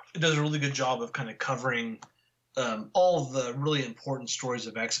it does a really good job of kind of covering all the really important stories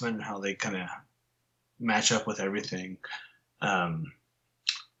of X-Men and how they kind of match up with everything.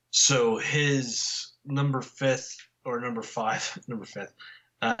 So his number 5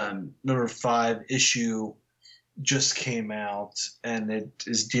 issue just came out, and it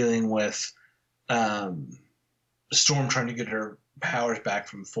is dealing with Storm trying to get her powers back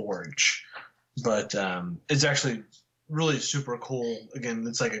from Forge. But it's actually really super cool. Again,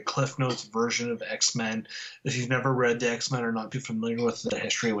 it's like a Cliff Notes version of X-Men. If you've never read the X-Men or not too familiar with the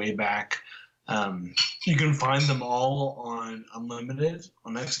history way back, you can find them all on Unlimited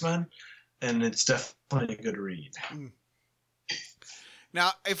on X-Men, and it's definitely a good read.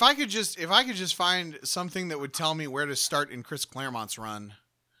 Now, if I could just find something that would tell me where to start in Chris Claremont's run,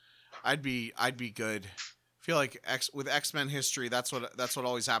 I'd be good. I feel like with X-Men history, that's what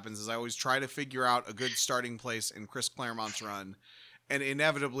always happens. Is I always try to figure out a good starting place in Chris Claremont's run, and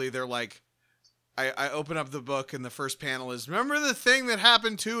inevitably they're like, I open up the book and the first panel is, remember the thing that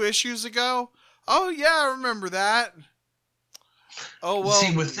happened 2 issues ago? Oh yeah, I remember that. Oh well.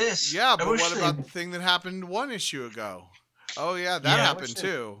 See, with this, yeah, but what about the thing that happened 1 issue ago? Oh yeah, that happened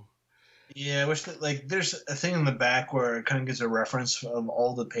too. Yeah, I wish that, like, there's a thing in the back where it kind of gives a reference of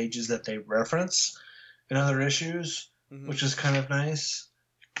all the pages that they reference in other issues, which is kind of nice.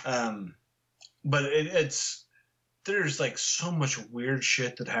 But it's there's like so much weird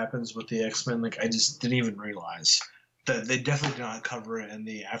shit that happens with the X-Men. Like, I just didn't even realize that they definitely did not cover it in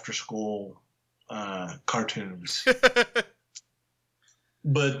the after school cartoons.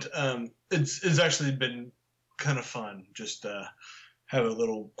 But it's actually been kind of fun just have a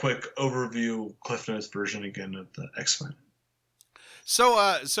little quick overview Cliff Notes version again of the X-Men.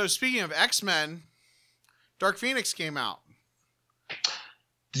 So speaking of X-Men, Dark Phoenix came out.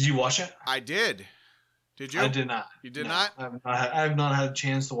 Did you watch it? I did. Did you? I did not. You did not? I have not had a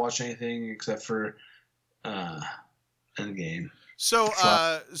chance to watch anything except for Endgame. So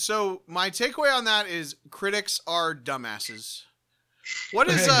my takeaway on that is critics are dumbasses. What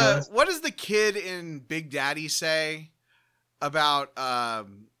does the kid in Big Daddy say about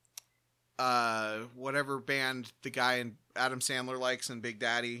whatever band the guy in Adam Sandler likes in Big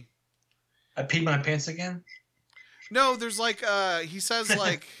Daddy? I peed my pants again? No, there's like he says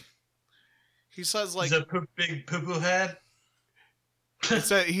He's a big poo-poo head?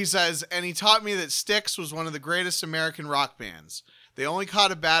 He says, and he taught me that Styx was one of the greatest American rock bands. They only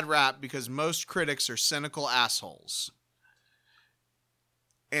caught a bad rap because most critics are cynical assholes.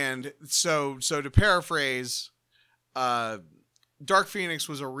 And so to paraphrase, Dark Phoenix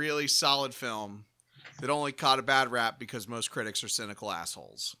was a really solid film that only caught a bad rap because most critics are cynical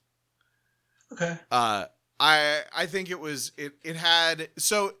assholes. Okay. I think it had,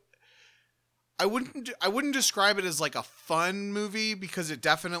 so I wouldn't describe it as like a fun movie because it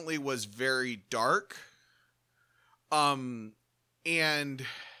definitely was very dark. And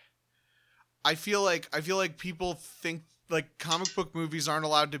I feel like people think like comic book movies aren't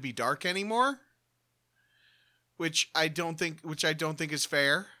allowed to be dark anymore, which I don't think is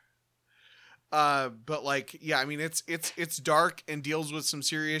fair. But like, yeah, I mean, it's dark and deals with some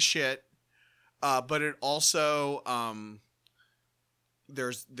serious shit. But it also,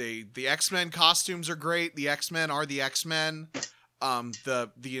 there's the X-Men costumes are great. The X-Men are the X-Men.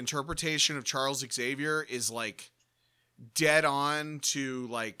 The interpretation of Charles Xavier is like dead on to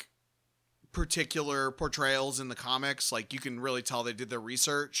like particular portrayals in the comics. Like you can really tell they did their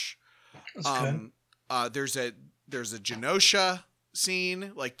research. There's a Genosha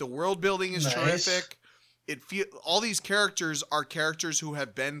scene. Like the world building is terrific. All these characters are characters who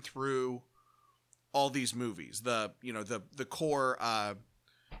have been through all these movies. The core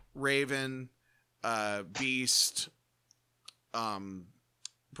Raven, Beast,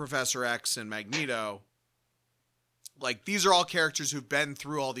 Professor X, and Magneto. Like these are all characters who've been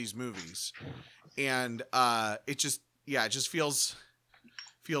through all these movies, and it just feels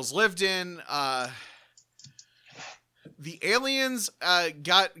lived in. The aliens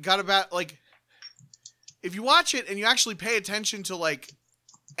got about, like, if you watch it and you actually pay attention to like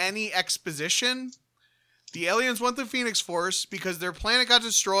any exposition, the aliens want the Phoenix Force because their planet got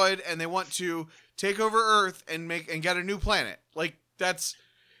destroyed and they want to take over Earth and get a new planet. Like it's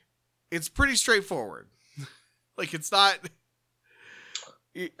pretty straightforward. Like it's not.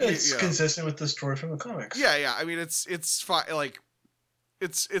 It's consistent with the story from the comics. Yeah. I mean, it's fine. Like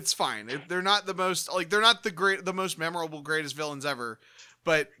it's fine. They're not the most, like, they're not the most memorable, greatest villains ever.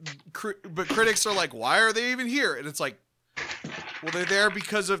 But critics are like, why are they even here? And it's like, well, they're there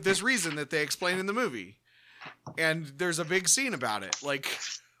because of this reason that they explain in the movie. And there's a big scene about it. Like,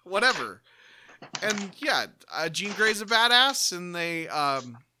 whatever. And yeah, Jean Grey's a badass, and they,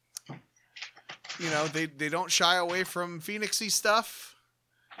 You know, they don't shy away from Phoenix-y stuff.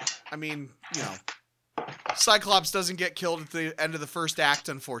 I mean, you know, Cyclops doesn't get killed at the end of the first act,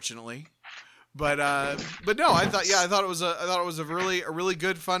 unfortunately. But no, I thought it was a really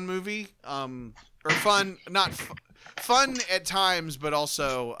good fun movie. Or fun, not fun at times, but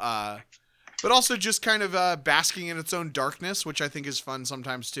also just kind of basking in its own darkness, which I think is fun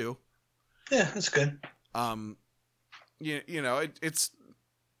sometimes too. Yeah, that's good. You know, it's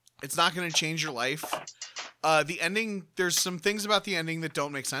not going to change your life. The ending, there's some things about the ending that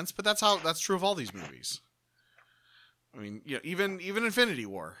don't make sense, but that's true of all these movies. I mean, you know, even Infinity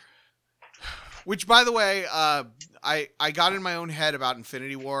War, which, by the way, I got in my own head about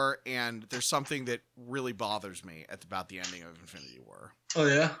Infinity War, and there's something that really bothers me about the ending of Infinity War. Oh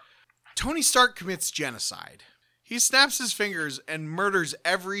yeah. Tony Stark commits genocide. He snaps his fingers and murders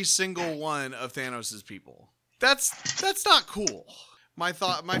every single one of Thanos' people. That's not cool. My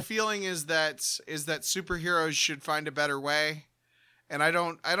feeling is that superheroes should find a better way. And I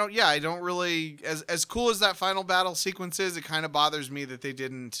don't really, as cool as that final battle sequence is, it kind of bothers me that they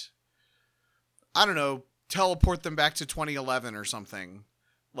didn't, I don't know, teleport them back to 2011 or something.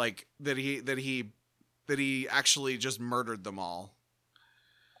 Like that he actually just murdered them all.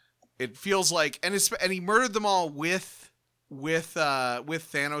 It feels like, and he murdered them all with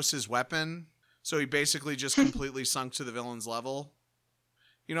Thanos' weapon. So he basically just completely sunk to the villain's level.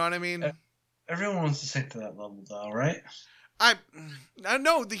 You know what I mean? Everyone wants to sink to that level, though, right? I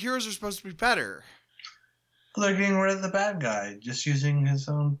know the heroes are supposed to be better. Well, they're getting rid of the bad guy, just using his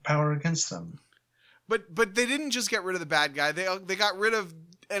own power against them. But they didn't just get rid of the bad guy. They got rid of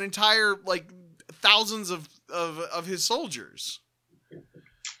an entire, like, thousands of his soldiers.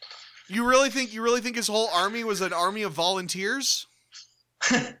 You really think his whole army was an army of volunteers?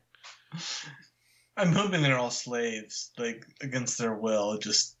 I'm hoping they're all slaves, like, against their will,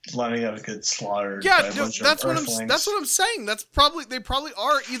 just lining up to get slaughtered. Yeah, by a bunch of that's what Earthlings. I'm saying. They probably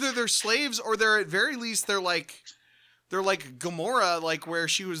are either they're slaves or they're at very least they're like Gamora, like where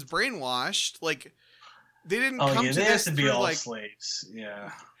she was brainwashed. Like they didn't come to they this have to be through, all like, slaves.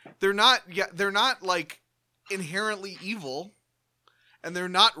 Yeah. They're not like inherently evil, and they're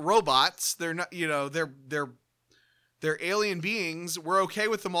not robots. They're not, you know, they're alien beings. We're okay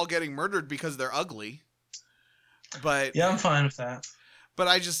with them all getting murdered because they're ugly. But Yeah, I'm fine with that. But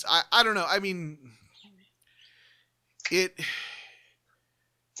I don't know. I mean, it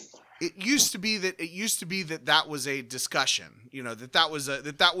used to be that was a discussion, you know,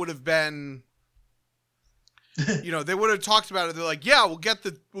 that would have been, you know, they would have talked about it. They're like, yeah, we'll get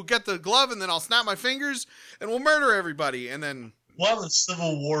the glove and then I'll snap my fingers and we'll murder everybody. And then We'll have a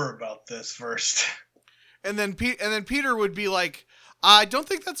civil war about this first. And then Peter would be like, I don't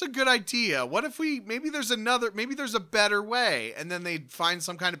think that's a good idea. What if maybe there's a better way, and then they'd find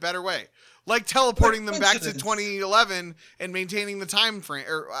some kind of better way, like teleporting them back to 2011 and maintaining the time frame,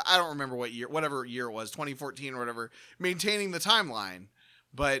 or I don't remember whatever year it was, 2014 or whatever, maintaining the timeline.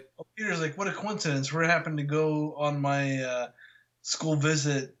 But Peter's like, what a coincidence. We happened to go on my school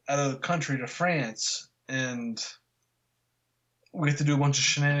visit out of the country to France, and we have to do a bunch of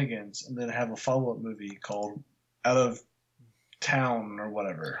shenanigans and then have a follow-up movie called Out of Town or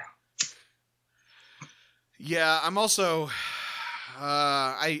whatever. Yeah, I'm also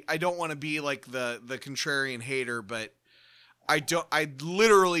I don't want to be like the contrarian hater, but I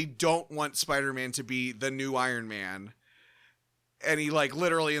literally don't want Spider-Man to be the new Iron Man. And he, like,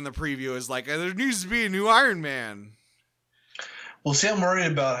 literally in the preview is like, there needs to be a new Iron Man. Well, see, I'm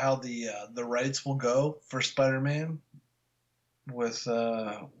worried about how the rights will go for Spider-Man with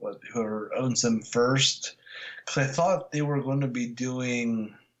whoever owns them first. Because I thought they were going to be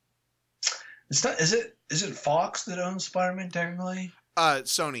doing. It's not. Is it Fox that owns Spider-Man technically?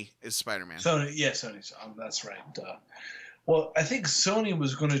 Sony is Spider-Man. Sony, yeah, Sony's. That's right. Well, I think Sony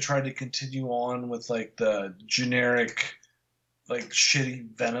was going to try to continue on with like the generic, like shitty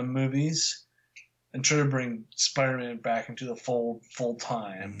Venom movies, and try to bring Spider-Man back into the fold full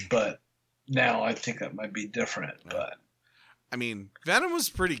time. But now I think that might be different. But I mean, Venom was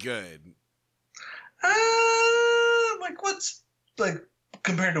pretty good. Like what's like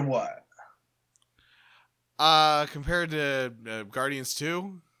compared to what? Compared to Guardians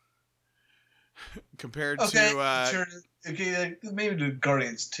 2? Compared Okay, to sure. Okay, like, maybe to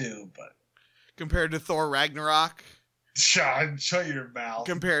Guardians 2, but compared to Thor Ragnarok? Sean, shut your mouth.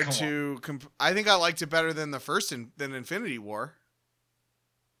 Compared Come to I think I liked it better than the first than Infinity War.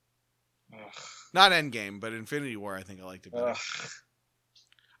 on. Ugh. Not Endgame, but Infinity War I think I liked it better. Ugh.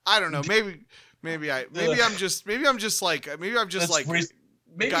 I don't know. Maybe I'm just like That's like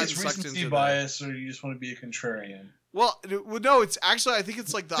maybe gotten it's sucked recency into bias, or you just want to be a contrarian. well, no, it's actually I think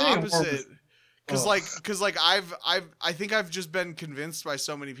it's like the Yeah, opposite. Cause I think I've just been convinced by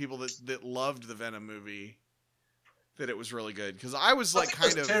so many people that loved the Venom movie that it was really good. Cause I was like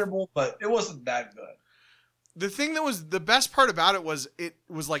kind of terrible, but it wasn't that good. The thing that was the best part about it was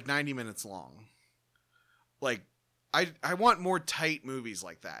like 90 minutes long. Like I want more tight movies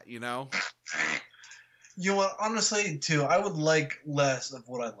like that, you know? You know what? Honestly, too, I would like less of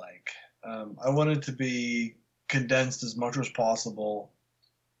what I like. I want it to be condensed as much as possible.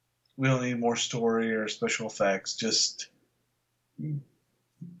 We don't need more story or special effects. Just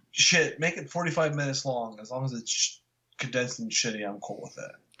shit. Make it 45 minutes long. As long as it's condensed and shitty, I'm cool with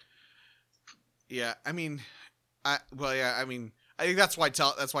it. Yeah, I mean, I think that's why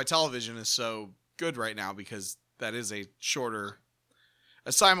television is so good right now, because that is a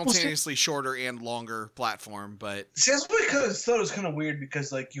simultaneously shorter and longer platform. But see, that's because I thought it was kind of weird,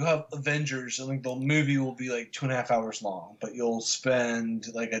 because like you have Avengers and like the movie will be like 2.5 hours long, but you'll spend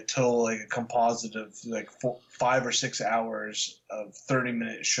like a total, like a composite of like 5 or 6 hours of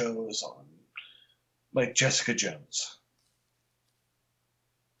 30-minute shows on like Jessica Jones.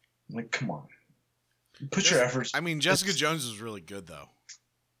 Like, come on, put your efforts. I mean, Jessica Jones was really good though.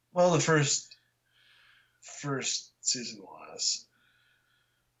 Well, the first season was.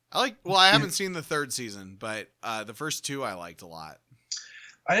 I haven't seen the third season, but the first two I liked a lot.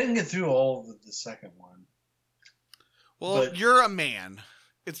 I didn't get through all of the second one. Well, but you're a man.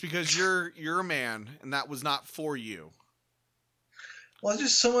 It's because you're a man, and that was not for you. Well,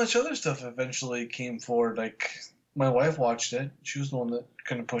 just so much other stuff eventually came forward. Like, my wife watched it. She was the one that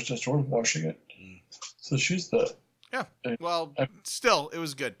kind of pushed us toward watching it. So she's the... Yeah. Well, still, it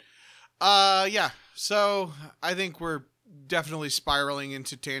was good. Yeah. So I think we're definitely spiraling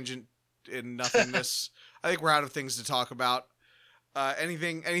into tangent and nothingness. I think we're out of things to talk about.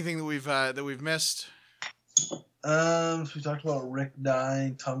 Anything that we've missed? So we talked about Rick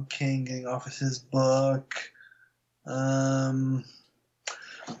dying, Tom King getting off of his book.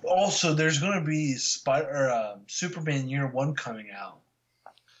 Also, there's going to be Superman Year One coming out.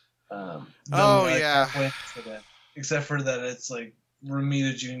 Yeah. Except for that, it's like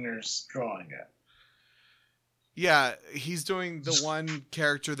Romita Jr.'s drawing it. Yeah, he's doing the one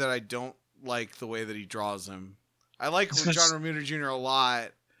character that I don't like the way that he draws him. I like John Romita Jr. a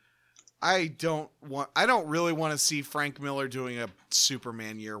lot. I don't really want to see Frank Miller doing a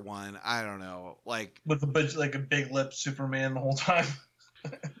Superman Year One. I don't know, like with a big lip Superman the whole time.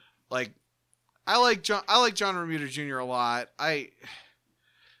 Like, I like John Romita Jr. a lot. I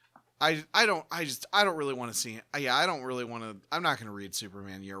don't really want to see it. Yeah, I don't really want to. I'm not going to read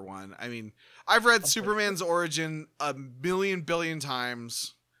Superman Year One. I mean, I've read Superman's origin a million billion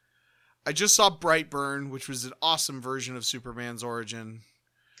times. I just saw Brightburn, which was an awesome version of Superman's origin.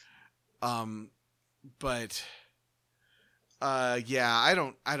 But yeah, I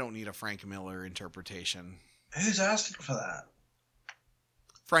don't need a Frank Miller interpretation. Who's asking for that?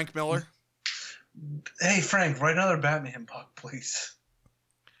 Frank Miller? Hey, Frank, write another Batman book, please.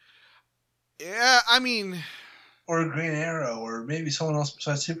 Yeah, I mean... Or Green Arrow, or maybe someone else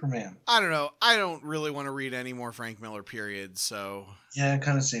besides Superman. I don't know. I don't really want to read any more Frank Miller, period, so... Yeah,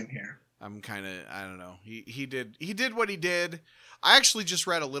 kind of same here. I'm kind of... I don't know. He did what he did. I actually just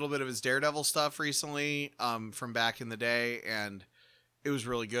read a little bit of his Daredevil stuff recently, from back in the day, and it was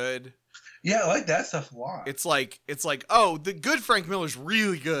really good. Yeah, I like that stuff a lot. It's like, oh, the good Frank Miller's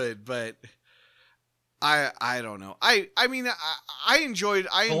really good, but I don't know. I mean, I enjoyed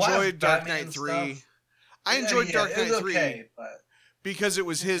Dark Knight 3. Stuff. I enjoyed Dark Knight 3 okay, but... because it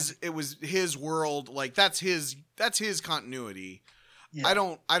was his world. Like that's his continuity. Yeah. I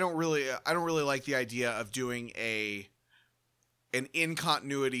don't really like the idea of doing an in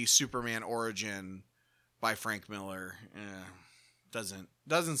continuity Superman origin by Frank Miller.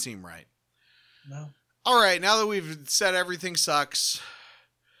 Doesn't seem right. No. All right, now that we've said everything sucks,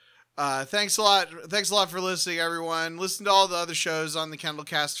 thanks a lot for listening, everyone. Listen to all the other shows on the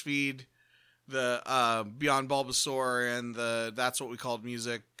Kendallcast feed, the Beyond Bulbasaur and the That's What We Called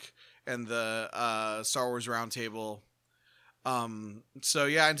Music and the Star Wars Roundtable. So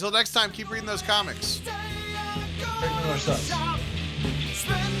yeah, until next time, keep reading those comics. Frank Miller sucks.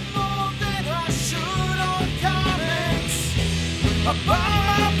 Spend more than I should on comics.